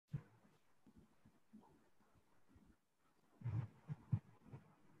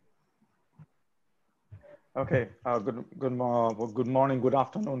Okay. Good morning, good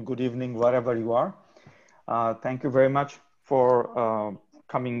afternoon, good evening, wherever you are. Thank you very much for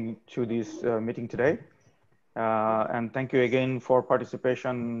coming to this meeting today, and thank you again for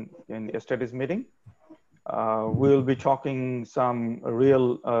participation in yesterday's meeting. We'll be talking some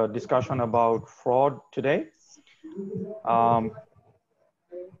real discussion about fraud today, um,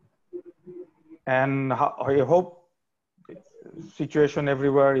 and I hope situation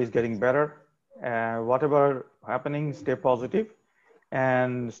everywhere is getting better. Whatever happening, stay positive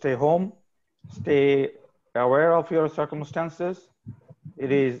and stay home, stay aware of your circumstances.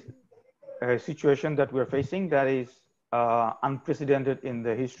 It is a situation that we're facing that is unprecedented in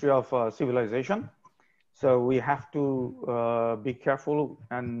the history of civilization. So we have to be careful,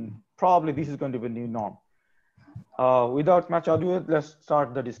 and probably this is going to be a new norm. Without much ado, let's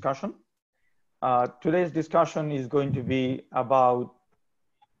start the discussion. Today's discussion is going to be about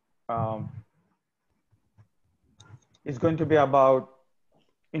um,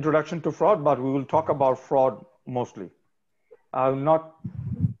 introduction to fraud, but we will talk about fraud mostly. I will not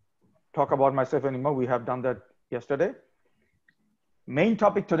talk about myself anymore. We have done that yesterday. Main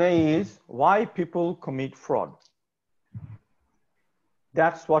topic today is why people commit fraud.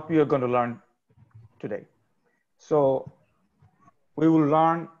 That's what we are going to learn today. So we will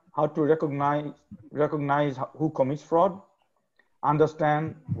learn how to recognize who commits fraud,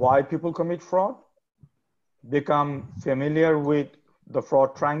 understand why people commit fraud, become familiar with the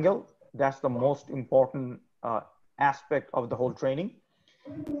fraud triangle. That's the most important aspect of the whole training.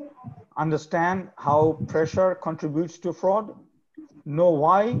 Understand how pressure contributes to fraud, know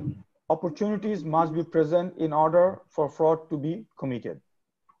why opportunities must be present in order for fraud to be committed.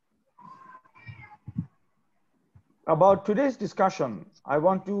 About today's discussion, I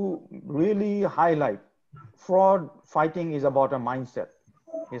want to really highlight fraud fighting is about a mindset.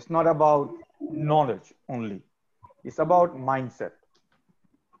 It's not about knowledge only. It's about mindset.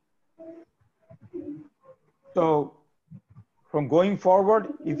 So from going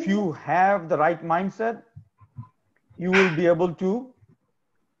forward, if you have the right mindset, you will be able to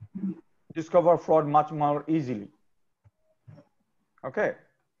discover fraud much more easily. Okay.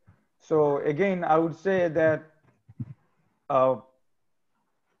 So again, I would say that at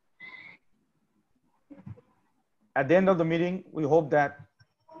the end of the meeting, we hope that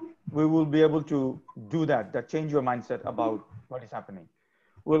we will be able to do that change your mindset about what is happening.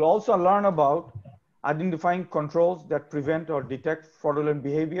 We'll also learn about identifying controls that prevent or detect fraudulent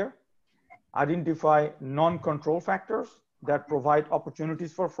behavior, identify non-control factors that provide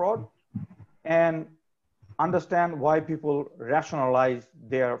opportunities for fraud, and understand why people rationalize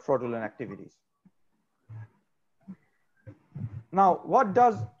their fraudulent activities. Now, what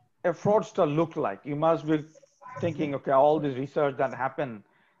does a fraudster look like? You must be thinking, okay, all this research that happened.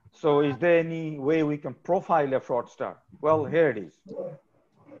 So is there any way we can profile a fraudster? Well, here it is.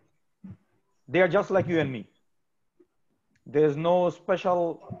 They are just like you and me. There's no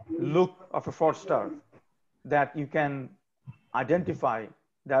special look of a fraudster that you can identify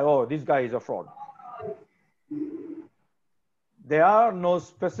that, oh, this guy is a fraud. There are no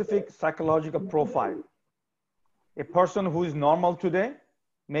specific psychological profile. A person who is normal today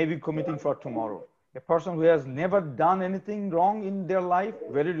may be committing fraud tomorrow. A person who has never done anything wrong in their life,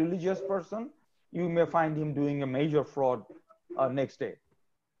 very religious person, you may find him doing a major fraud next day.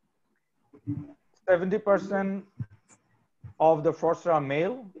 70% of the fraudsters are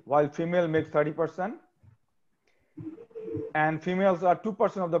male, while female makes 30%. And females are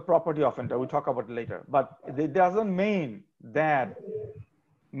 2% of the property offender. We'll talk about it later. But it doesn't mean that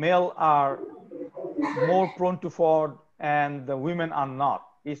male are more prone to fraud and the women are not.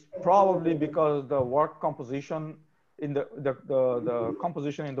 It's probably because the work composition in the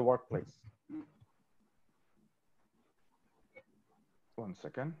composition in the workplace. One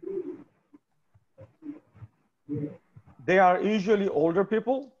second. They are usually older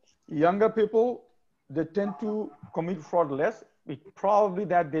people. Younger people, they tend to commit fraud less. It's probably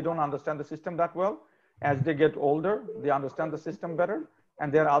that they don't understand the system that well. As they get older, they understand the system better.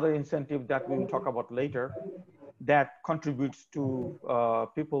 And there are other incentives that we will talk about later that contributes to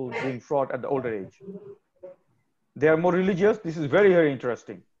people doing fraud at the older age. They are more religious. This is very, very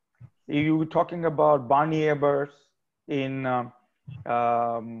interesting. You were talking about Barney Ebers in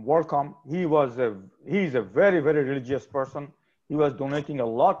WorldCom. He's a very, very religious person. He was donating a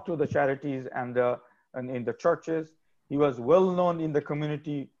lot to the charities and in the churches. He was well known in the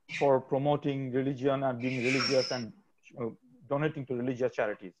community for promoting religion and being religious and donating to religious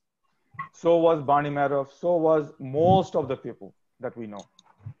charities. So was Barney Madoff. So was most of the people that we know.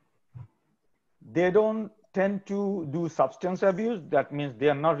 They don't tend to do substance abuse. That means they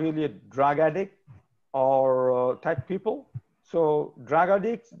are not really a drug addict. or type people. So drug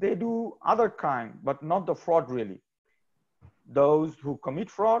addicts, they do other crime, but not the fraud really. Those who commit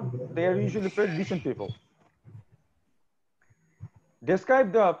fraud, they are usually pretty decent people.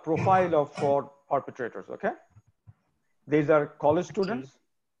 Describe the profile of fraud perpetrators, okay? These are college students.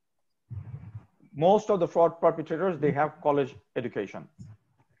 Most of the fraud perpetrators, they have college education.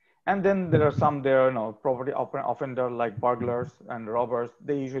 And then there are some there, you know, property offender like burglars and robbers.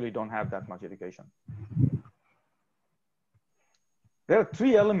 They usually don't have that much education. There are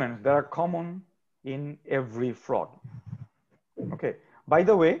three elements that are common in every fraud. Okay. By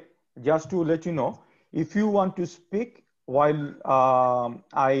the way, just to let you know, if you want to speak while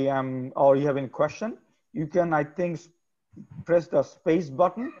I am, or you have any question, you can, I think, press the space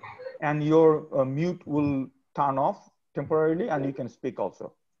button and your mute will turn off temporarily and you can speak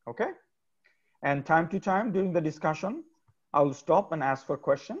also. Okay. And time to time during the discussion, I will stop and ask for a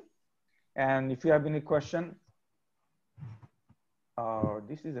question. And if you have any question,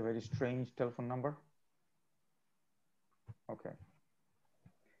 this is a very strange telephone number. Okay.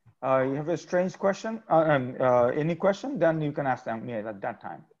 You have a strange question, any question, then you can ask them me at that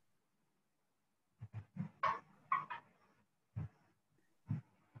time.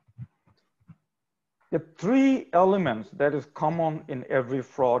 The three elements that is common in every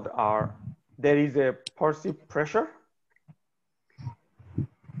fraud are, there is a perceived pressure,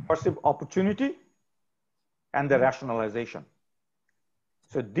 perceived opportunity, and the rationalization.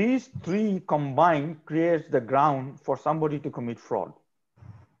 So these three combined creates the ground for somebody to commit fraud.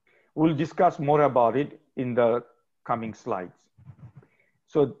 We'll discuss more about it in the coming slides.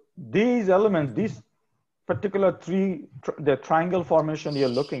 So these elements, these particular three, the triangle formation you're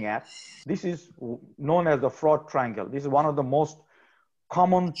looking at, this is known as the fraud triangle. This is one of the most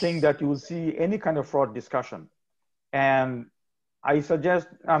common thing that you will see any kind of fraud discussion. And I suggest,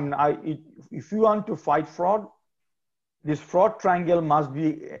 if you want to fight fraud, this fraud triangle must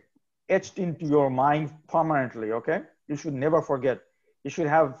be etched into your mind permanently, okay? You should never forget. You should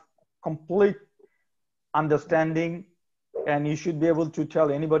have complete understanding, and you should be able to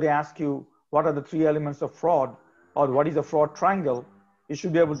tell anybody ask you what are the three elements of fraud or what is a fraud triangle. You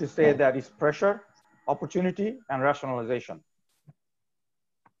should be able to say that it's pressure, opportunity, and rationalization.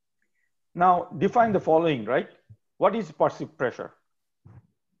 Now define the following, right? What is perceived pressure?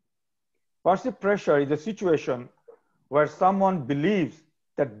 Perceived pressure is a situation where someone believes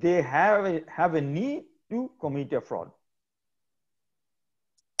that they have a need to commit a fraud.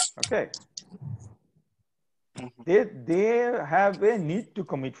 Okay. They have a need to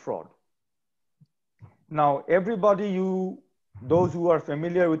commit fraud. Now, everybody, those who are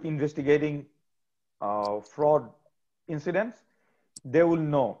familiar with investigating fraud incidents, they will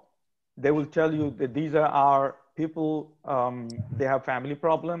know. They will tell you that these are people, they have family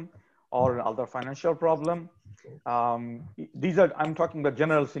problem or other financial problem. These are, I'm talking about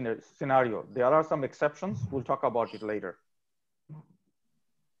general scenario. There are some exceptions. We'll talk about it later.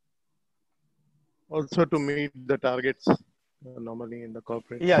 Also to meet the targets normally in the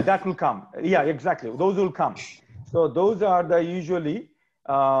corporate. Yeah, that will come. Yeah, exactly. Those will come. So those are the usually,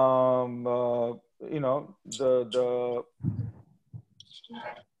 you know, the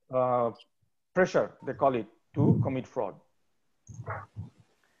pressure, they call it, to commit fraud.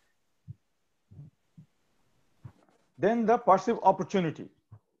 Then the perceived opportunity.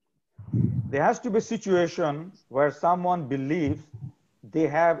 There has to be a situation where someone believes they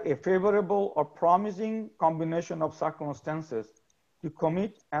have a favorable or promising combination of circumstances to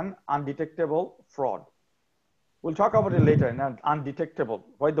commit an undetectable fraud. We'll talk about it later, and undetectable,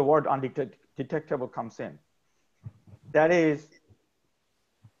 why the word undetectable comes in. That is,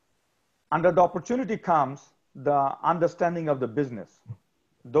 under the opportunity comes the understanding of the business.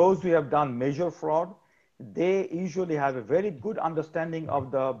 Those who have done major fraud, they usually have a very good understanding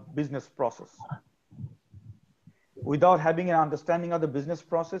of the business process. Without having an understanding of the business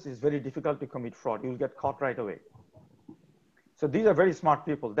process, it's very difficult to commit fraud. You'll get caught right away. So these are very smart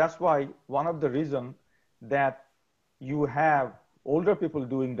people. That's why one of the reasons that you have older people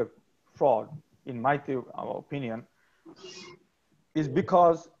doing the fraud, in my opinion, is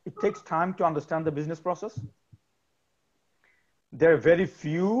because it takes time to understand the business process. There are very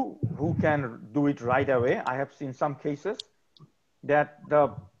few who can do it right away. I have seen some cases that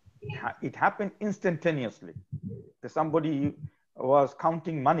it happened instantaneously. Somebody was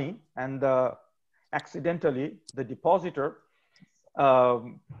counting money and accidentally the depositor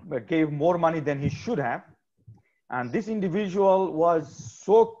gave more money than he should have. And this individual was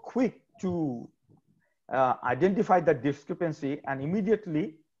so quick to identify that discrepancy and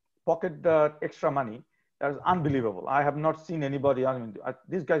immediately pocket the extra money. That is unbelievable. I have not seen anybody, I mean,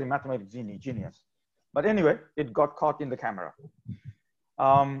 this guy is a mathematics genius. But anyway, it got caught in the camera.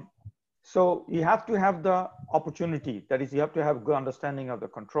 So you have to have the opportunity. That is, you have to have good understanding of the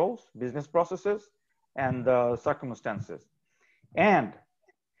controls, business processes, and the circumstances. And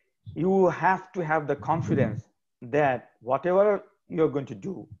you have to have the confidence that whatever you're going to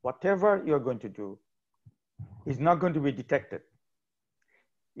do is not going to be detected.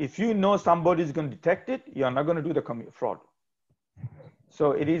 If you know somebody is going to detect it, you're not going to do the fraud.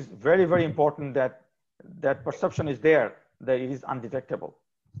 So it is very, very important that that perception is there, that it is undetectable.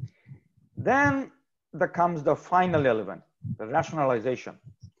 Then there comes the final element, the rationalization.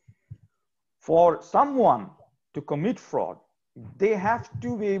 For someone to commit fraud, they have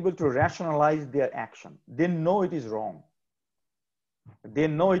to be able to rationalize their action. They know it is wrong. They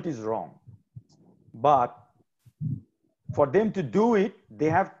know it is wrong. But for them to do it, they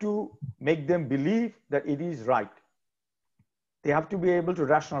have to make them believe that it is right. They have to be able to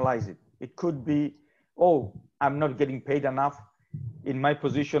rationalize it. It could be, oh, I'm not getting paid enough. In my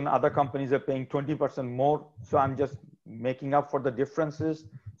position, other companies are paying 20% more, so I'm just making up for the differences.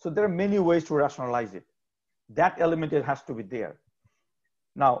 So there are many ways to rationalize it. That element has to be there.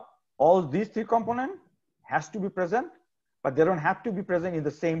 Now, all these three components has to be present, but they don't have to be present in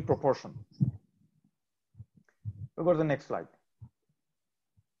the same proportion. We'll go to the next slide.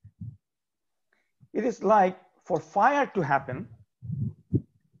 It is like for fire to happen,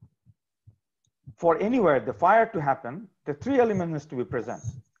 for anywhere the fire to happen, the three elements has to be present.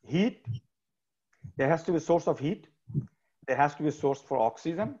 Heat, there has to be a source of heat, there has to be a source for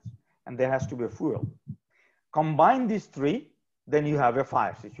oxygen, and there has to be a fuel. Combine these three, then you have a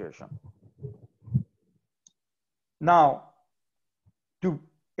fire situation. Now, to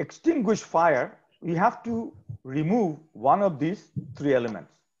extinguish fire, we have to remove one of these three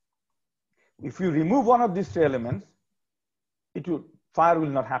elements. If you remove one of these three elements, fire will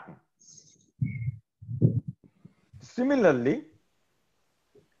not happen. Similarly,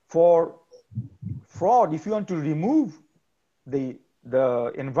 for fraud, if you want to remove the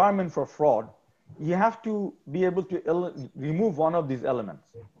environment for fraud, you have to be able to remove one of these elements.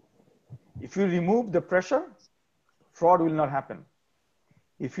 If you remove the pressure, fraud will not happen.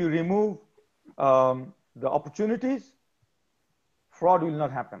 If you remove the opportunities, fraud will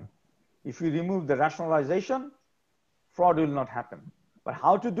not happen. If you remove the rationalization, fraud will not happen. But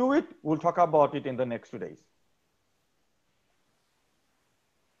how to do it, we'll talk about it in the next 2 days.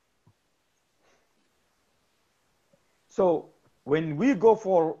 So when we go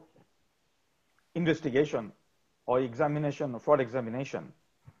for investigation or examination or fraud examination,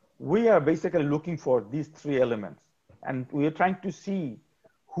 we are basically looking for these three elements. And we are trying to see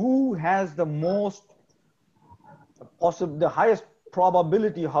who has the most possible, the highest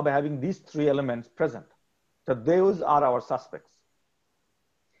probability of having these three elements present. So those are our suspects.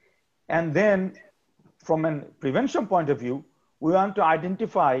 And then from a prevention point of view, we want to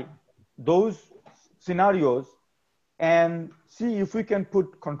identify those scenarios and see if we can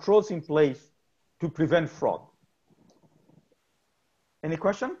put controls in place to prevent fraud. Any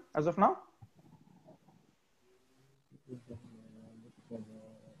question as of now?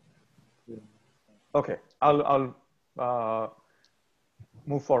 Okay, I'll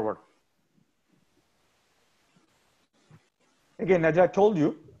move forward. Again, as I told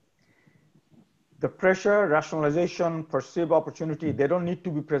you, the pressure, rationalization, perceived opportunity, they don't need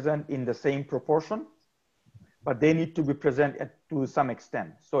to be present in the same proportion, but they need to be present to some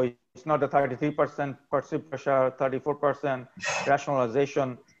extent. So it's not a 33% perceived pressure, 34%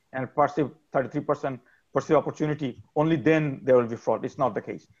 rationalization, and perceived 33% perceived opportunity. Only then there will be fraud. It's not the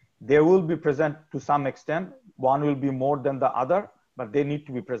case. They will be present to some extent. One will be more than the other, but they need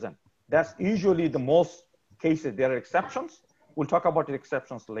to be present. That's usually the most cases. There are exceptions. We'll talk about the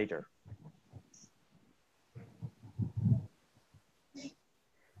exceptions later.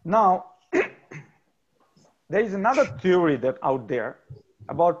 Now, there is another theory that out there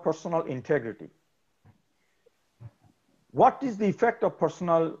about personal integrity. What is the effect of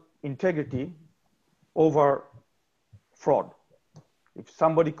personal integrity over fraud? If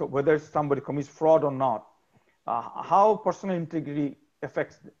somebody, whether somebody commits fraud or not, how personal integrity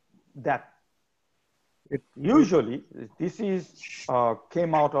affects that? Usually, this is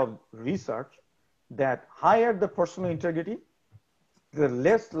came out of research that higher the personal integrity, the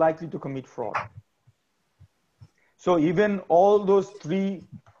less likely to commit fraud. So even all those three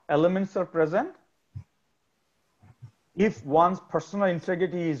elements are present, if one's personal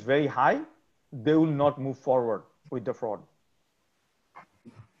integrity is very high, they will not move forward with the fraud.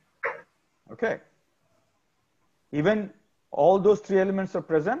 Okay. Even all those three elements are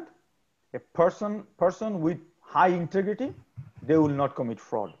present, a person with high integrity, they will not commit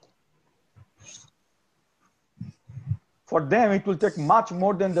fraud. For them, it will take much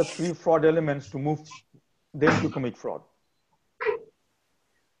more than the 3 fraud elements to move them to commit fraud.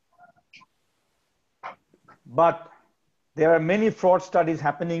 But there are many fraud studies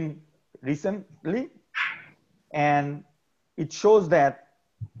happening recently, and it shows that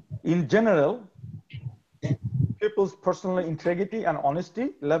in general, people's personal integrity and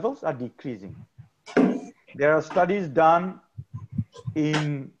honesty levels are decreasing. There are studies done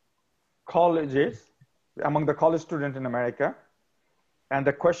in colleges, among the college students in America, and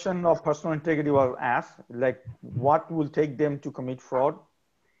the question of personal integrity was asked, like what will take them to commit fraud,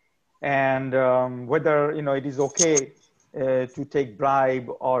 and whether it is okay to take bribe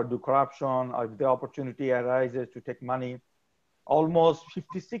or do corruption, or if the opportunity arises to take money. Almost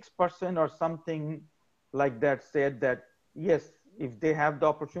 56% or something like that said that yes, if they have the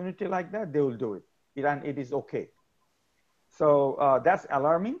opportunity like that, they will do it, and it is okay. So that's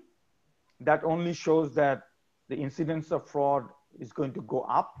alarming. That only shows that the incidence of fraud is going to go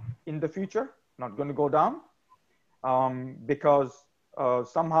up in the future, not going to go down, because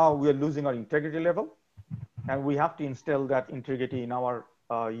somehow we are losing our integrity level, and we have to instill that integrity in our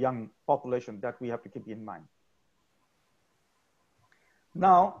young population. That we have to keep in mind.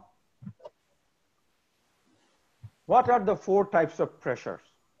 Now, what are the 4 types of pressures?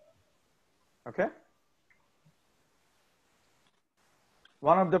 Okay.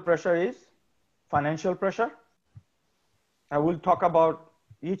 One of the pressure is financial pressure. I will talk about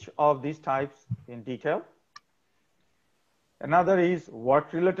each of these types in detail. Another is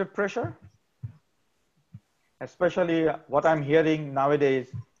work-related pressure, especially what I'm hearing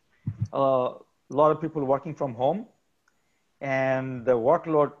nowadays, a lot of people working from home, and the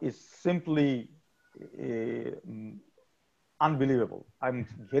workload is simply unbelievable. I'm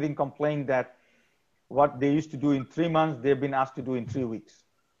hearing complaint that what they used to do in 3 months, they've been asked to do in 3 weeks.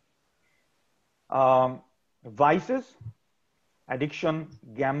 Vices, addiction,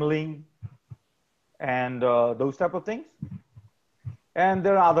 gambling, and those type of things. And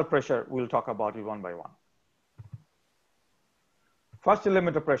there are other pressure. We'll talk about it one by one. First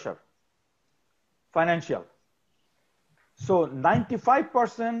element of pressure, financial. So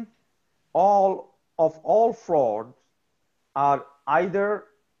 95% of all frauds are either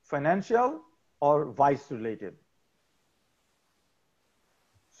financial or vice related.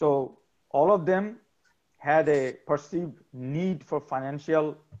 So all of them had a perceived need for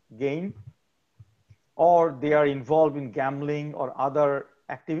financial gain, or they are involved in gambling or other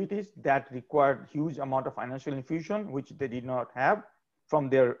activities that required huge amount of financial infusion, which they did not have from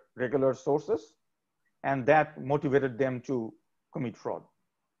their regular sources, and that motivated them to commit fraud.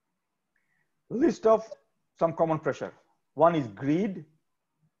 List of some common pressure. One is greed.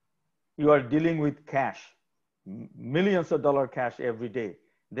 You are dealing with cash, millions of dollars cash every day.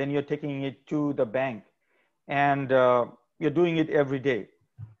 Then you're taking it to the bank, and you're doing it every day.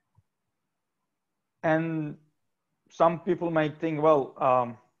 And some people might think,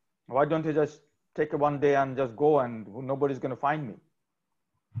 well, why don't you just take it one day and just go, and nobody's going to find me?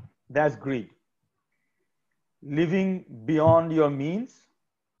 That's greed. Living beyond your means.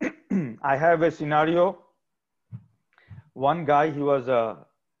 I have a scenario. One guy, he was a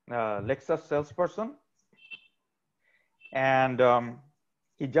Lexus salesperson, and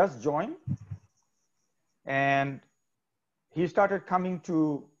he just joined, and he started coming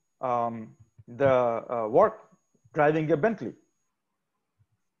to the work driving a Bentley.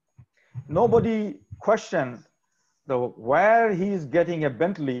 Nobody questioned where he is getting a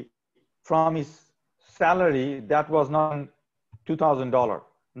Bentley from his salary that was not $2,000.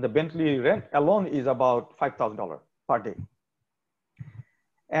 The Bentley rent alone is about $5,000 per day.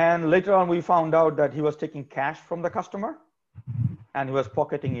 And later on, we found out that he was taking cash from the customer, and he was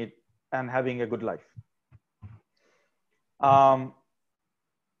pocketing it and having a good life.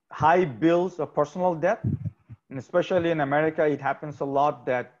 High bills of personal debt, and especially in America, it happens a lot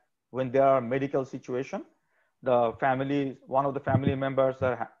that when there are medical situation, one of the family members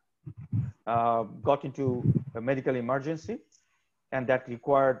got into a medical emergency, and that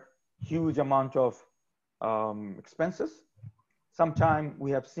required huge amount of expenses. Sometimes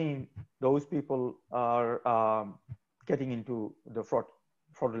we have seen those people are getting into the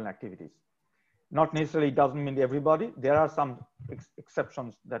fraudulent activities. Not necessarily doesn't mean everybody. There are some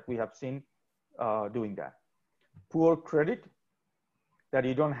exceptions that we have seen doing that. Poor credit, that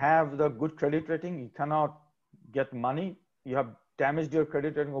you don't have the good credit rating, you cannot get money. You have damaged your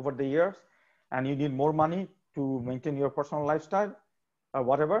credit rating over the years, and you need more money to maintain your personal lifestyle or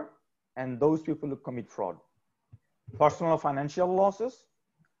whatever. And those people who commit fraud. Personal financial losses,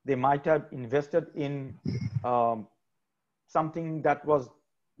 they might have invested in something that was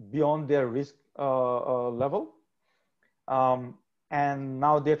beyond their risk level. and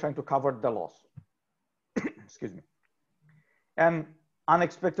now they're trying to cover the loss. Excuse me. And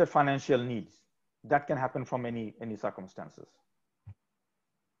unexpected financial needs that can happen from any circumstances.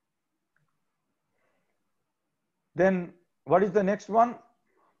 Then what is the next one?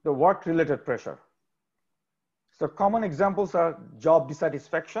 The work-related pressure. So common examples are job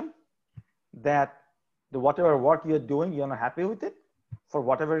dissatisfaction, that whatever work you're doing, you're not happy with it for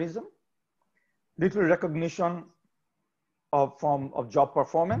whatever reason. Little recognition of job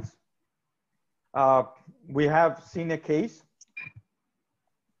performance. We have seen a case.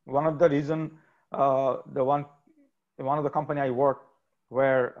 One of the reason, one of the company I work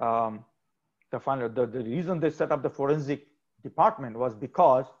where the reason they set up the forensic department was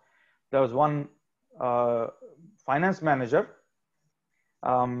because there was one finance manager.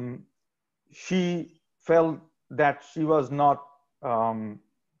 She felt that she was not,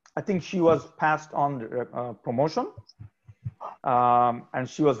 I think she was passed on promotion, and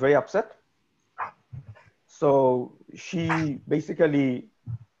she was very upset. So she basically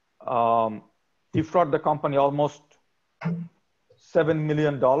defrauded the company almost $7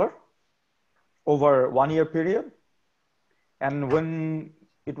 million over 1 year period. And when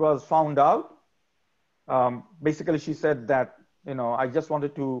it was found out, basically she said that, I just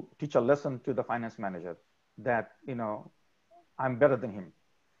wanted to teach a lesson to the finance manager that, I'm better than him.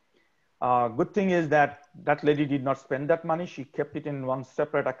 Good thing is that that lady did not spend that money. She kept it in one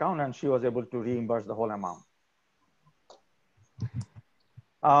separate account and she was able to reimburse the whole amount.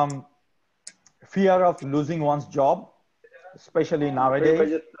 Fear of losing one's job, especially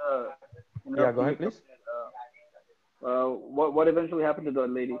nowadays. Yeah, go ahead, please. What eventually happened to the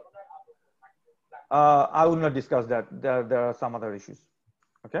lady? I will not discuss that. There are some other issues.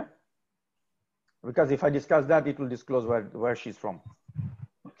 Okay. Because if I discuss that, it will disclose where she's from.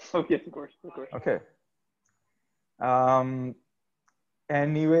 Oh, yes, of course. Okay.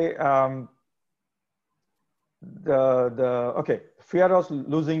 Anyway, okay, fear of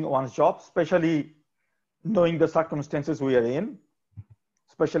losing one's job, especially knowing the circumstances we are in,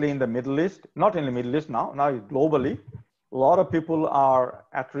 especially in the Middle East, not in the Middle East now globally, a lot of people are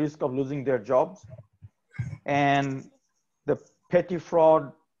at risk of losing their jobs, and the petty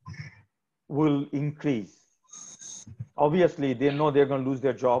fraud will increase. Obviously, they know they're going to lose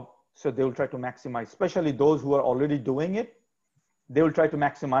their job, so they will try to maximize, especially those who are already doing it. They will try to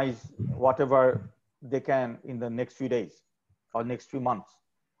maximize whatever they can in the next few days or next few months.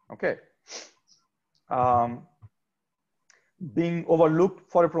 Okay. Being overlooked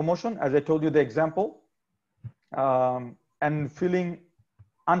for a promotion, as I told you the example, and feeling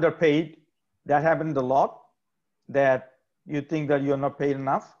underpaid. That happened a lot, that you think that you're not paid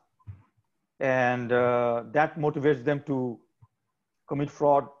enough, and that motivates them to commit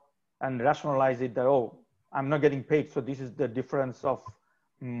fraud and rationalize it that, oh, I'm not getting paid, so this is the difference of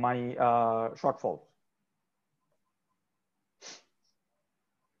my shortfalls.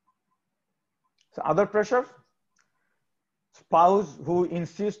 So other pressures, spouse who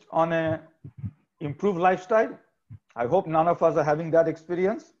insists on a improved lifestyle. I hope none of us are having that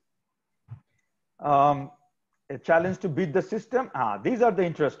experience. A challenge to beat the system. These are the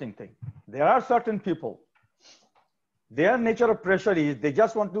interesting things. There are certain people, their nature of pressure is they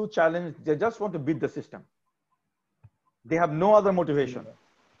just want to challenge, they just want to beat the system. They have no other motivation.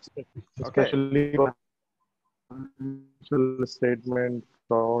 Especially financial statement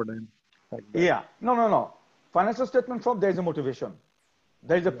fraud and like that. Yeah, no. Financial statement fraud, there is a motivation.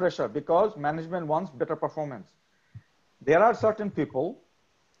 There is a pressure because management wants better performance. There are certain people,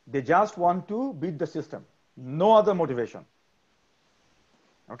 they just want to beat the system. No other motivation.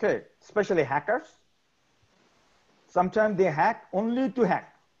 Okay, especially hackers. Sometimes they hack only to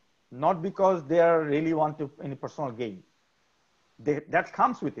hack, not because they really want to any personal gain. That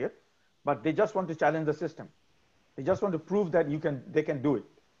comes with it, but they just want to challenge the system. They just want to prove that they can do it.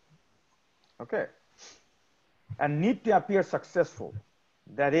 Okay, and need to appear successful.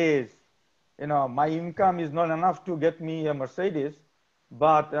 That is, my income is not enough to get me a Mercedes,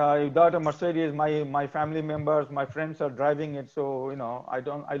 but without a Mercedes, my family members, my friends are driving it, so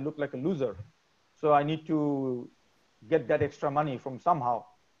I look like a loser. So I need to get that extra money from somehow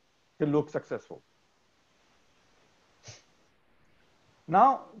to look successful.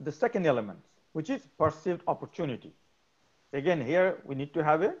 Now, the second element, which is perceived opportunity. Again, here we need to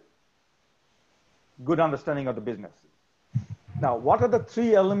have a good understanding of the business. Now, what are the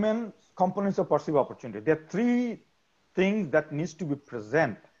three components of perceived opportunity? There are three things that needs to be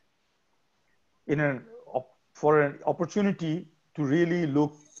present for an opportunity to really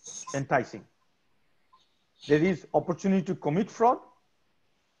look enticing. There is opportunity to commit fraud,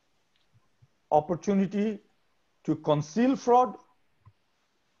 opportunity to conceal fraud,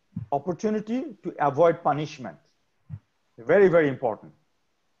 opportunity to avoid punishment. Very, very important.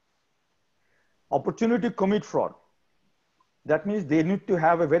 Opportunity to commit fraud. That means they need to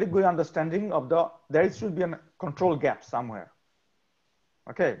have a very good understanding of there should be a control gap somewhere,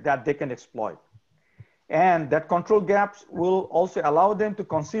 okay, that they can exploit. And that control gaps will also allow them to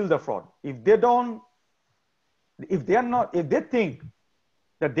conceal the fraud. If they think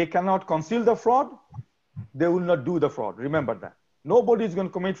that they cannot conceal the fraud, they will not do the fraud. Remember that. Nobody is going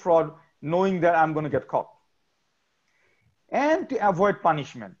to commit fraud knowing that I'm going to get caught. And to avoid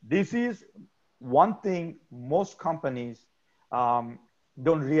punishment. This is one thing most companies don't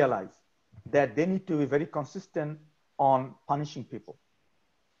realize, that they need to be very consistent on punishing people.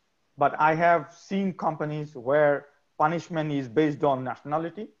 But I have seen companies where punishment is based on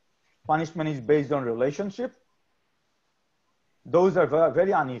nationality, punishment is based on relationship. Those are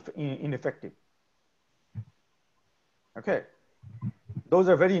very ineffective. Okay, those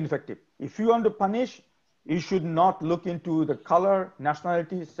are very ineffective. If you want to punish, you should not look into the color,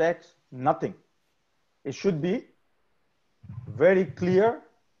 nationality, sex, nothing. It should be very clear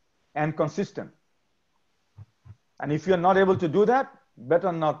and consistent. And if you're not able to do that,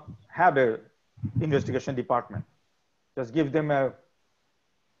 better not have a investigation department. Just give them a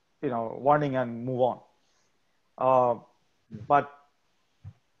warning and move on. But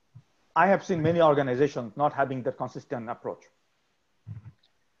I have seen many organizations not having that consistent approach.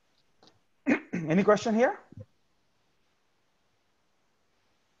 Any question here?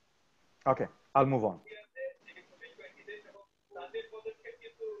 Okay, I'll move on.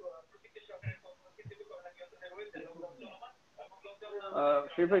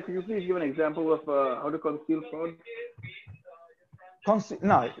 Sharif, could you please give an example of how to conceal fraud?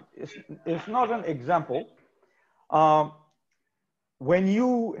 No, it's not an example. When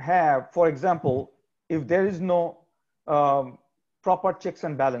you have, for example, if there is no proper checks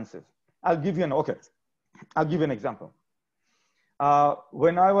and balances, I'll give you an example.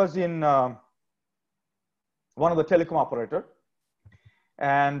 When I was in one of the telecom operator,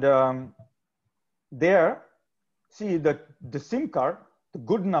 and there, see the SIM card, the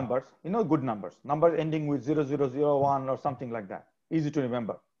good numbers, good numbers ending with 0001 or something like that, easy to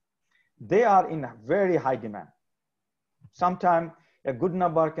remember. They are in very high demand. Sometimes a good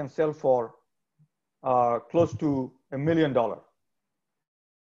number can sell for close to $1 million.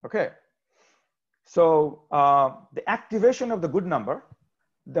 Okay. So the activation of the good number,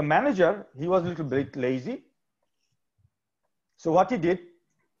 the manager, he was a little bit lazy. So what he did,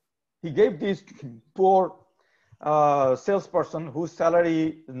 he gave this poor salesperson whose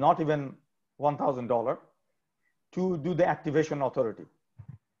salary is not even $1,000 to do the activation authority.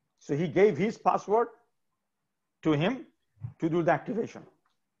 So he gave his password to him to do the activation.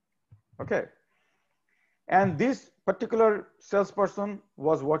 Okay. And this particular salesperson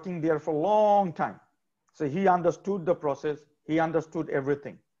was working there for a long time. So he understood the process. He understood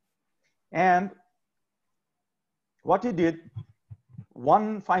everything. And what he did,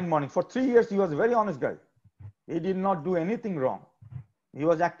 one fine morning, for 3 years, he was a very honest guy. He did not do anything wrong. He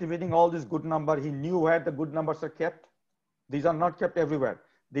was activating all this good number. He knew where the good numbers are kept. These are not kept everywhere.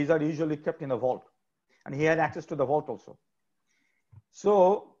 These are usually kept in a vault. And he had access to the vault also.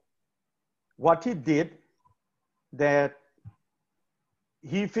 So what he did, that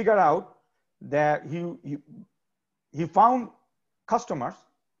he figured out that he found customers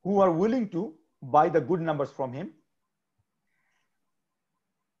who are willing to buy the good numbers from him.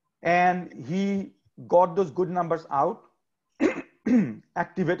 And he got those good numbers out,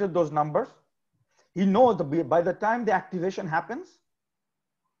 activated those numbers. He knows that by the time the activation happens,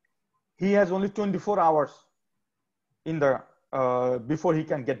 he has only 24 hours in the before he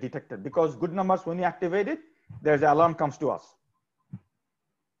can get detected, because good numbers, when you activate it, there's an alarm comes to us.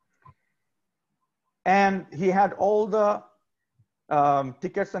 And he had all the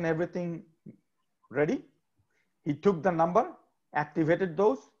tickets and everything ready. He took the number, activated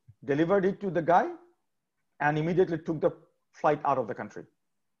those, delivered it to the guy, and immediately took the flight out of the country.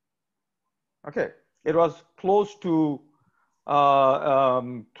 Okay, it was close to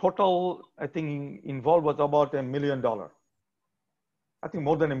total, I think involved was about $1 million. I think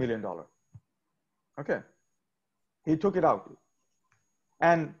more than $1 million. Okay, he took it out.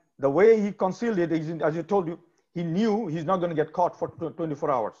 And the way he concealed it is, as I told you, he knew he's not going to get caught for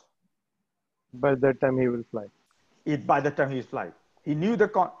 24 hours. By that time he will fly. By the time he flies. He knew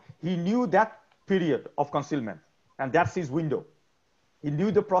that period of concealment, and that's his window. He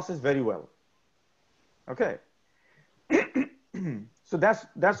knew the process very well. Okay. So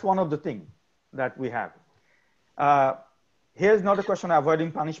that's one of the things that we have. Here's not a question of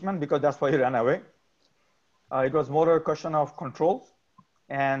avoiding punishment, because that's why he ran away. It was more a question of controls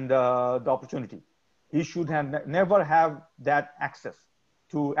and the opportunity. He should have never have that access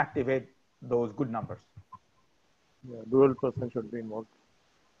to activate those good numbers. Yeah, dual person should be involved.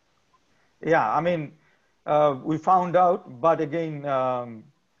 Yeah, I mean, we found out, but again,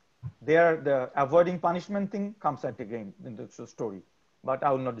 there the avoiding punishment thing comes at again in the story, but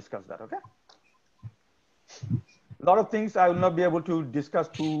I will not discuss that. Okay. A lot of things I will not be able to discuss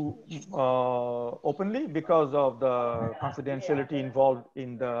too openly because of the confidentiality involved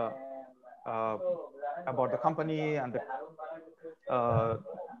in the about the company and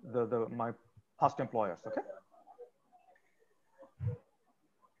my past employers. Okay.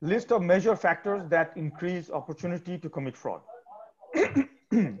 List of major factors that increase opportunity to commit fraud.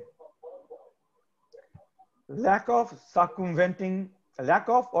 Lack of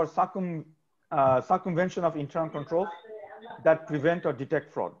or circumvention of internal controls that prevent or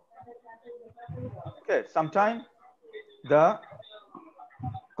detect fraud. Okay, sometimes the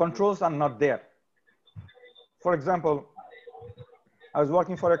controls are not there. For example, I was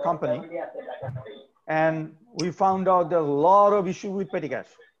working for a company and we found out there's a lot of issue with petty cash.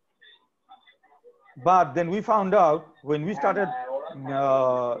 But then we found out when we started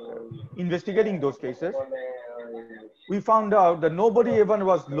investigating those cases, we found out that nobody even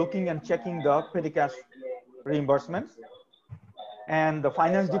was looking and checking the petty cash reimbursements. And the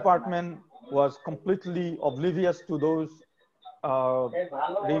finance department was completely oblivious to those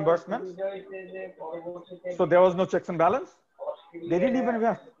reimbursements. So there was no checks and balance. They didn't even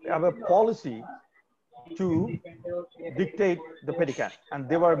have a policy to dictate the petty cash. And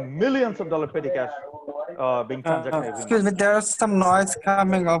there were millions of dollars petty cash being transacted every excuse month. me, there's some noise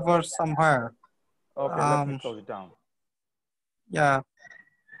coming over somewhere. Okay, let me close it down. Yeah.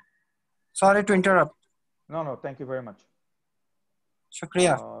 Sorry to interrupt. No, thank you very much.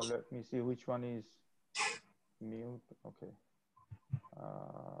 Shukriya. Let me see which one is mute. Okay.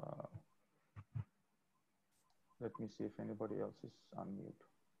 Let me see if anybody else is unmute.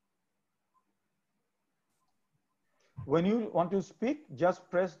 When you want to speak, just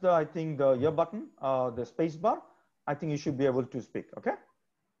press the, I think, the ear button, the space bar. I think you should be able to speak, okay?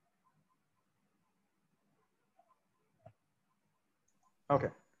 Okay.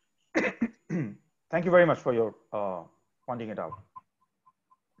 Thank you very much for your pointing it out.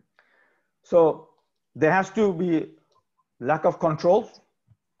 So there has to be lack of controls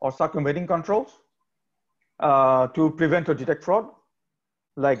or circumventing controls to prevent or detect fraud,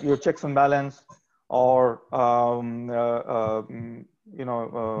 like your checks and balance or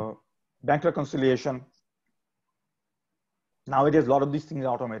bank reconciliation. Nowadays, a lot of these things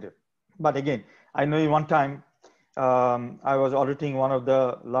are automated. But again, I know one time I was auditing one of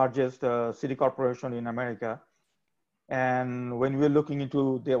the largest city corporation in America. And when we were looking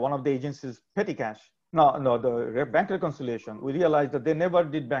into one of the agencies' petty cash, the bank reconciliation, we realized that they never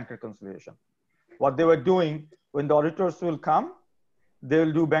did bank reconciliation. What they were doing, when the auditors will come, they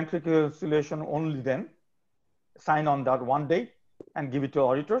will do bank reconciliation only then, sign on that one day and give it to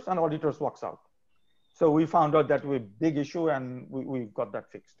auditors, and auditors walks out. So we found out that was a big issue and we got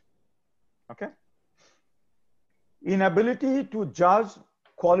that fixed, okay? Inability to judge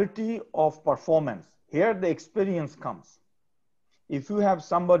quality of performance. Here the experience comes. If you have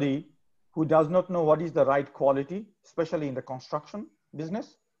somebody who does not know what is the right quality, especially in the construction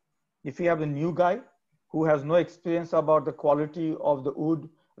business, if you have a new guy who has no experience about the quality of the wood,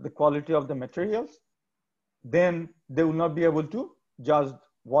 the quality of the materials, then they will not be able to judge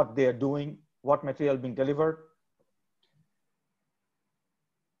what they are doing, what material being delivered.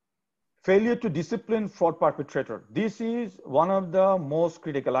 Failure to discipline fraud perpetrator. This is one of the most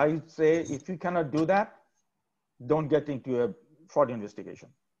critical. I would say if you cannot do that, don't get into a fraud investigation.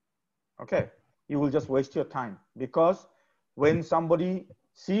 Okay, you will just waste your time, because when somebody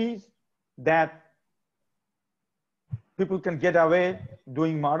sees that people can get away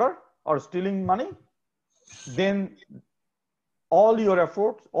doing murder or stealing money, then all your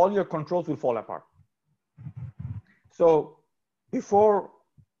efforts, all your controls will fall apart. So before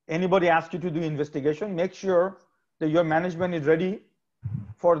anybody asks you to do investigation, make sure that your management is ready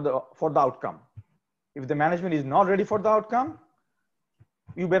for the outcome. If the management is not ready for the outcome,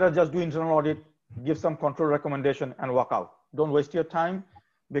 you better just do internal audit, give some control recommendation and walk out. Don't waste your time,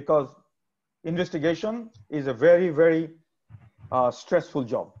 because investigation is a very, very stressful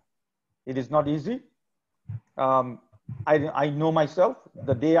job. It is not easy. I know myself,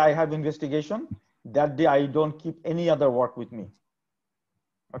 the day I have investigation, that day I don't keep any other work with me.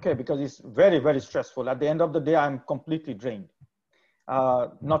 Okay, because it's very, very stressful. At the end of the day, I'm completely drained.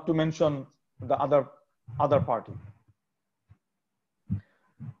 Not to mention the other party.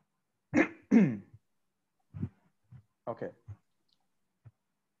 Okay.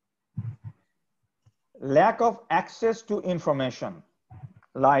 Lack of access to information.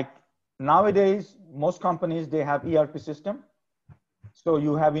 Like nowadays, most companies, they have ERP system. So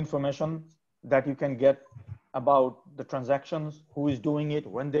you have information that you can get about the transactions, who is doing it,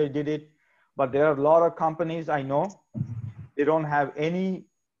 when they did it. But there are a lot of companies I know, they don't have any,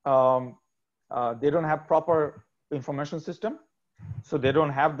 they don't have proper information system. So they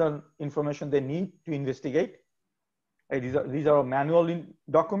don't have the information they need to investigate. These are manual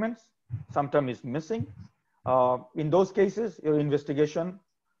documents. Sometimes it's missing. In those cases, your investigation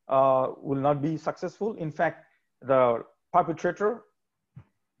will not be successful. In fact, the perpetrator,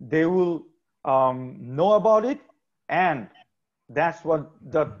 they will know about it, and that's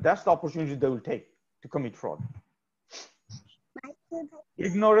the opportunity they will take to commit fraud.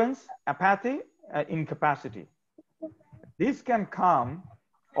 Ignorance, apathy, incapacity. This can come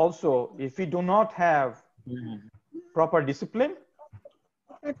also if we do not have proper discipline.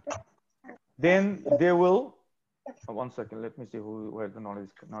 Then they will. One second, let me see where the noise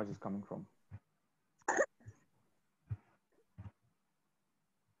is coming from.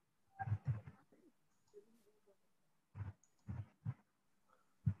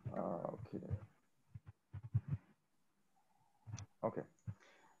 Okay. Okay.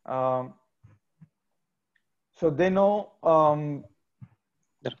 So they know,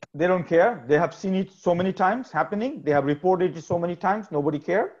 they don't care. They have seen it so many times happening. They have reported it so many times. Nobody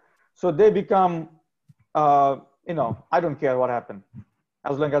care. So they become, you know, I don't care what happened.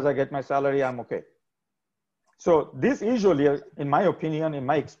 As long as I get my salary, I'm okay. So this usually, in my opinion, in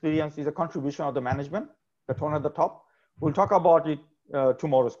my experience, is a contribution of the management, the tone at the top. We'll talk about it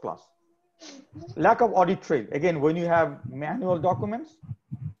tomorrow's class. Lack of audit trail. Again, when you have manual documents,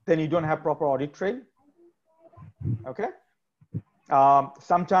 then you don't have proper audit trail. Okay.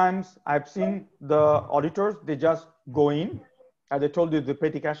 Sometimes I've seen the auditors, they just go in, as I told you, the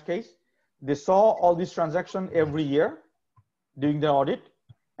petty cash case. They saw all these transactions every year during the audit,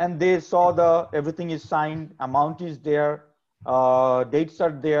 and they saw everything is signed, amount is there, dates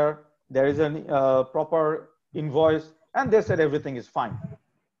are there, there is a proper invoice, and they said everything is fine.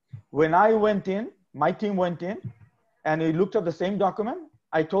 When I went in, my team went in, and we looked at the same document.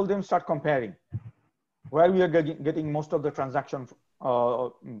 I told them start comparing where we are getting most of the transaction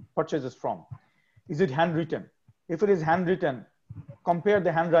purchases from. Is it handwritten? If it is handwritten, compare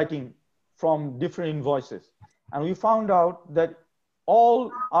the handwriting from different invoices. And we found out that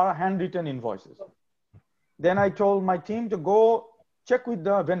all are handwritten invoices. Then I told my team to go check with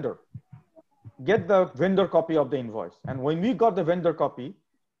the vendor, get the vendor copy of the invoice. And when we got the vendor copy,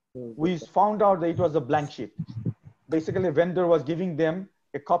 we found out that it was a blank sheet. Basically, a vendor was giving them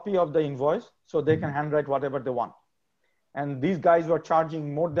a copy of the invoice so they can handwrite whatever they want. And these guys were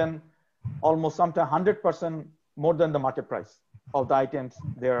charging more than, almost sometimes 100% more than the market price of the items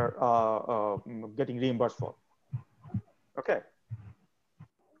they're getting reimbursed for. Okay.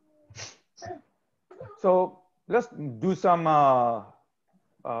 So let's do some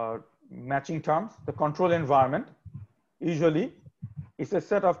matching terms. The control environment usually is a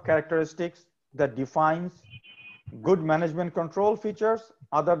set of characteristics that defines good management control features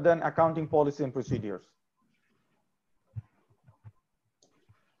other than accounting policy and procedures.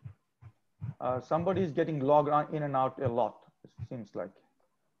 Somebody is getting logged on in and out a lot, it seems like.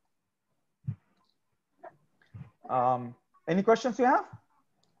 Any questions you have?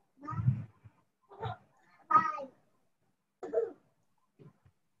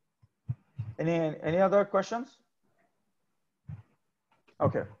 Any other questions?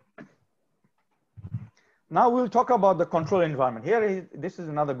 Okay. Now we'll talk about the control environment. This is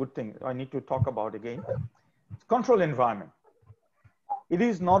another good thing I need to talk about again. Control environment. It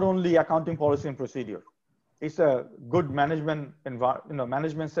is not only accounting policy and procedure. It's a good management environment,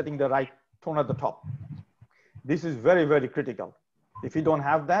 management setting the right tone at the top. This is very, very critical. If you don't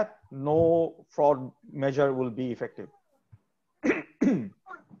have that, no fraud measure will be effective.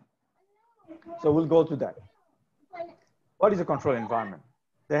 So we'll go to that. What is a control environment?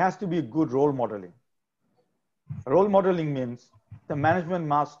 There has to be good role modeling. Role modeling means the management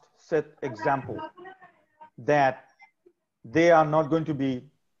must set example that they are not going to be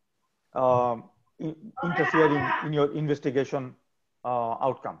interfering in your investigation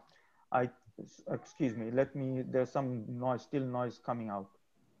outcome. Excuse me, there's some noise, still noise coming out.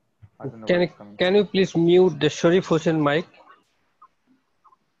 I don't know can you please mute the Sharif Hussain mic?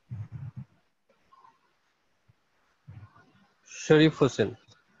 Sharif Hussain.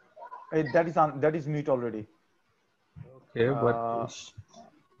 That is mute already. Okay, but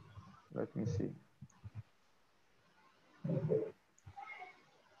let me see.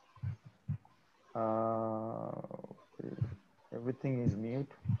 Okay. Everything is mute.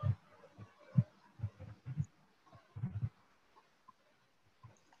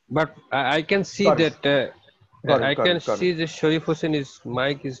 But I can see Got it. that Got I it. Got can it. Got see it. the Sharif Hussain is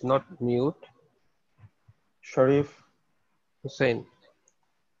mic is not mute. Sharif Hussain.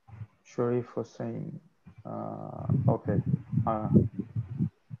 Hussain. Okay.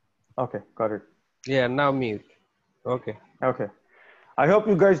 Okay. Got it. Yeah, now mute. Okay. Okay. I hope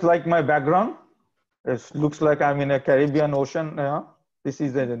you guys like my background. It looks like I'm in a Caribbean Ocean. This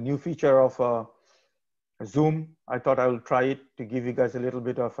is a new feature of Zoom. I thought I will try it to give you guys a little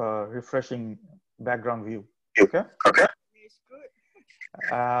bit of a refreshing background view. Okay. Okay.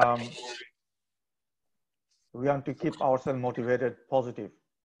 We want to keep ourselves motivated, positive,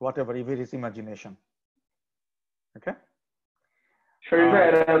 whatever, if it is imagination. Okay. Sharif,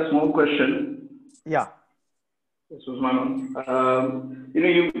 I have a small question. Yeah. This was my one.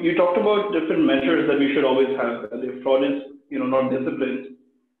 You talked about different measures that we should always have. If fraud is, not disciplined,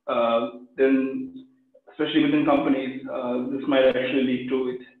 then especially within companies, this might actually lead to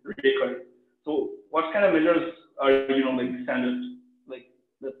it recurring. So, what kind of measures are like standard, like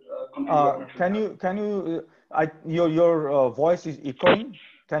that company? Can you? Your voice is echoing.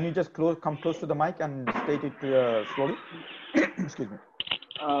 Can you just come close to the mic and state it slowly? Excuse me.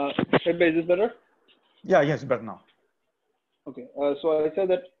 Is this better? Yeah, yes, better now. Okay, so I said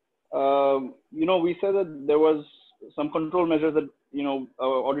that, we said that there was some control measures that,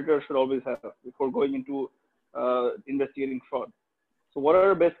 our auditors should always have before going into investigating fraud. So what are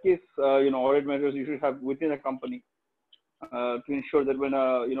the best case, audit measures you should have within a company to ensure that when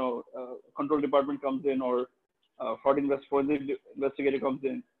a, control department comes in or forensic investigator comes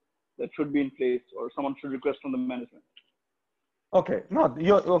in, that should be in place or someone should request from the management? Okay, no,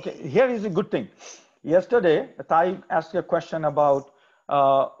 okay. Here is a good thing. Yesterday, Ty asked a question about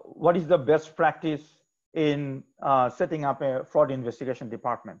what is the best practice in setting up a fraud investigation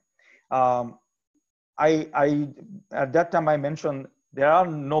department. At that time I mentioned there are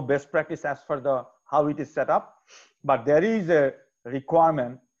no best practice as for how it is set up, but there is a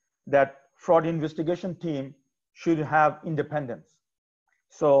requirement that fraud investigation team should have independence.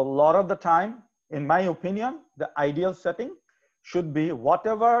 So a lot of the time, in my opinion, the ideal setting should be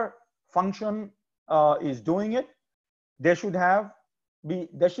whatever function is doing it, they should be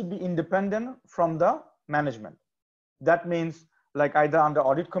independent from the management. That means like either under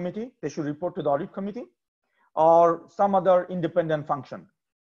audit committee, they should report to the audit committee or some other independent function.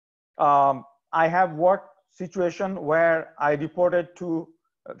 I have worked situation where I reported to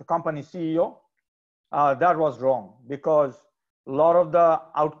the company CEO. That was wrong because a lot of the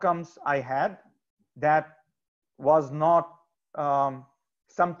outcomes I had, that was not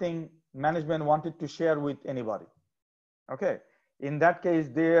something management wanted to share with anybody. Okay, in that case,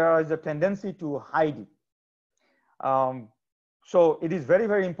 there is a tendency to hide it. So it is very,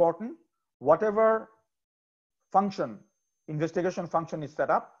 very important. Whatever function, investigation function is set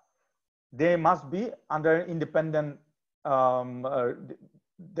up, they must be under independent. There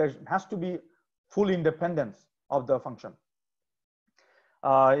has to be full independence of the function.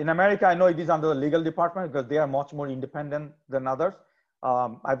 In America, I know it is under the legal department because they are much more independent than others.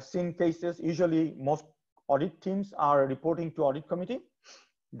 I've seen cases, usually most audit teams are reporting to audit committee.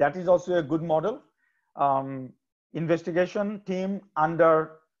 That is also a good model. Investigation team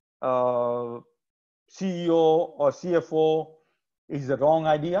under CEO or CFO is the wrong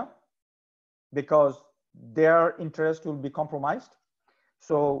idea because their interest will be compromised.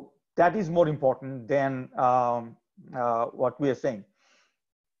 So that is more important than what we are saying.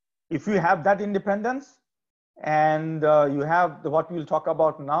 If you have that independence and you have what we'll talk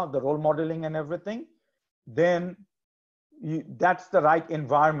about now, the role modeling and everything, then that's the right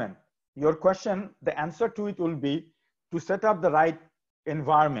environment. Your question, the answer to it will be to set up the right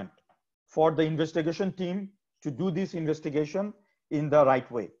environment for the investigation team to do this investigation in the right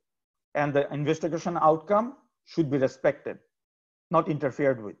way. And the investigation outcome should be respected, not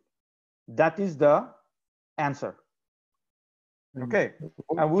interfered with. That is the answer. Okay,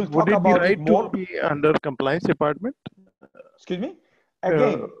 and we'll talk about it more. Would it be right to be under compliance department? Excuse me?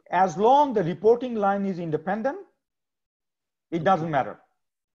 Again, as long the reporting line is independent, it doesn't matter.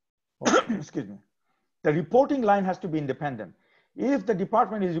 Excuse me. The reporting line has to be independent. If the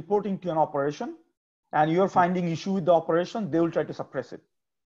department is reporting to an operation and you're finding issue with the operation, they will try to suppress it.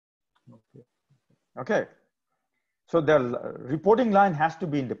 Okay. So the reporting line has to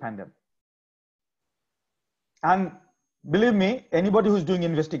be independent. And believe me, anybody who's doing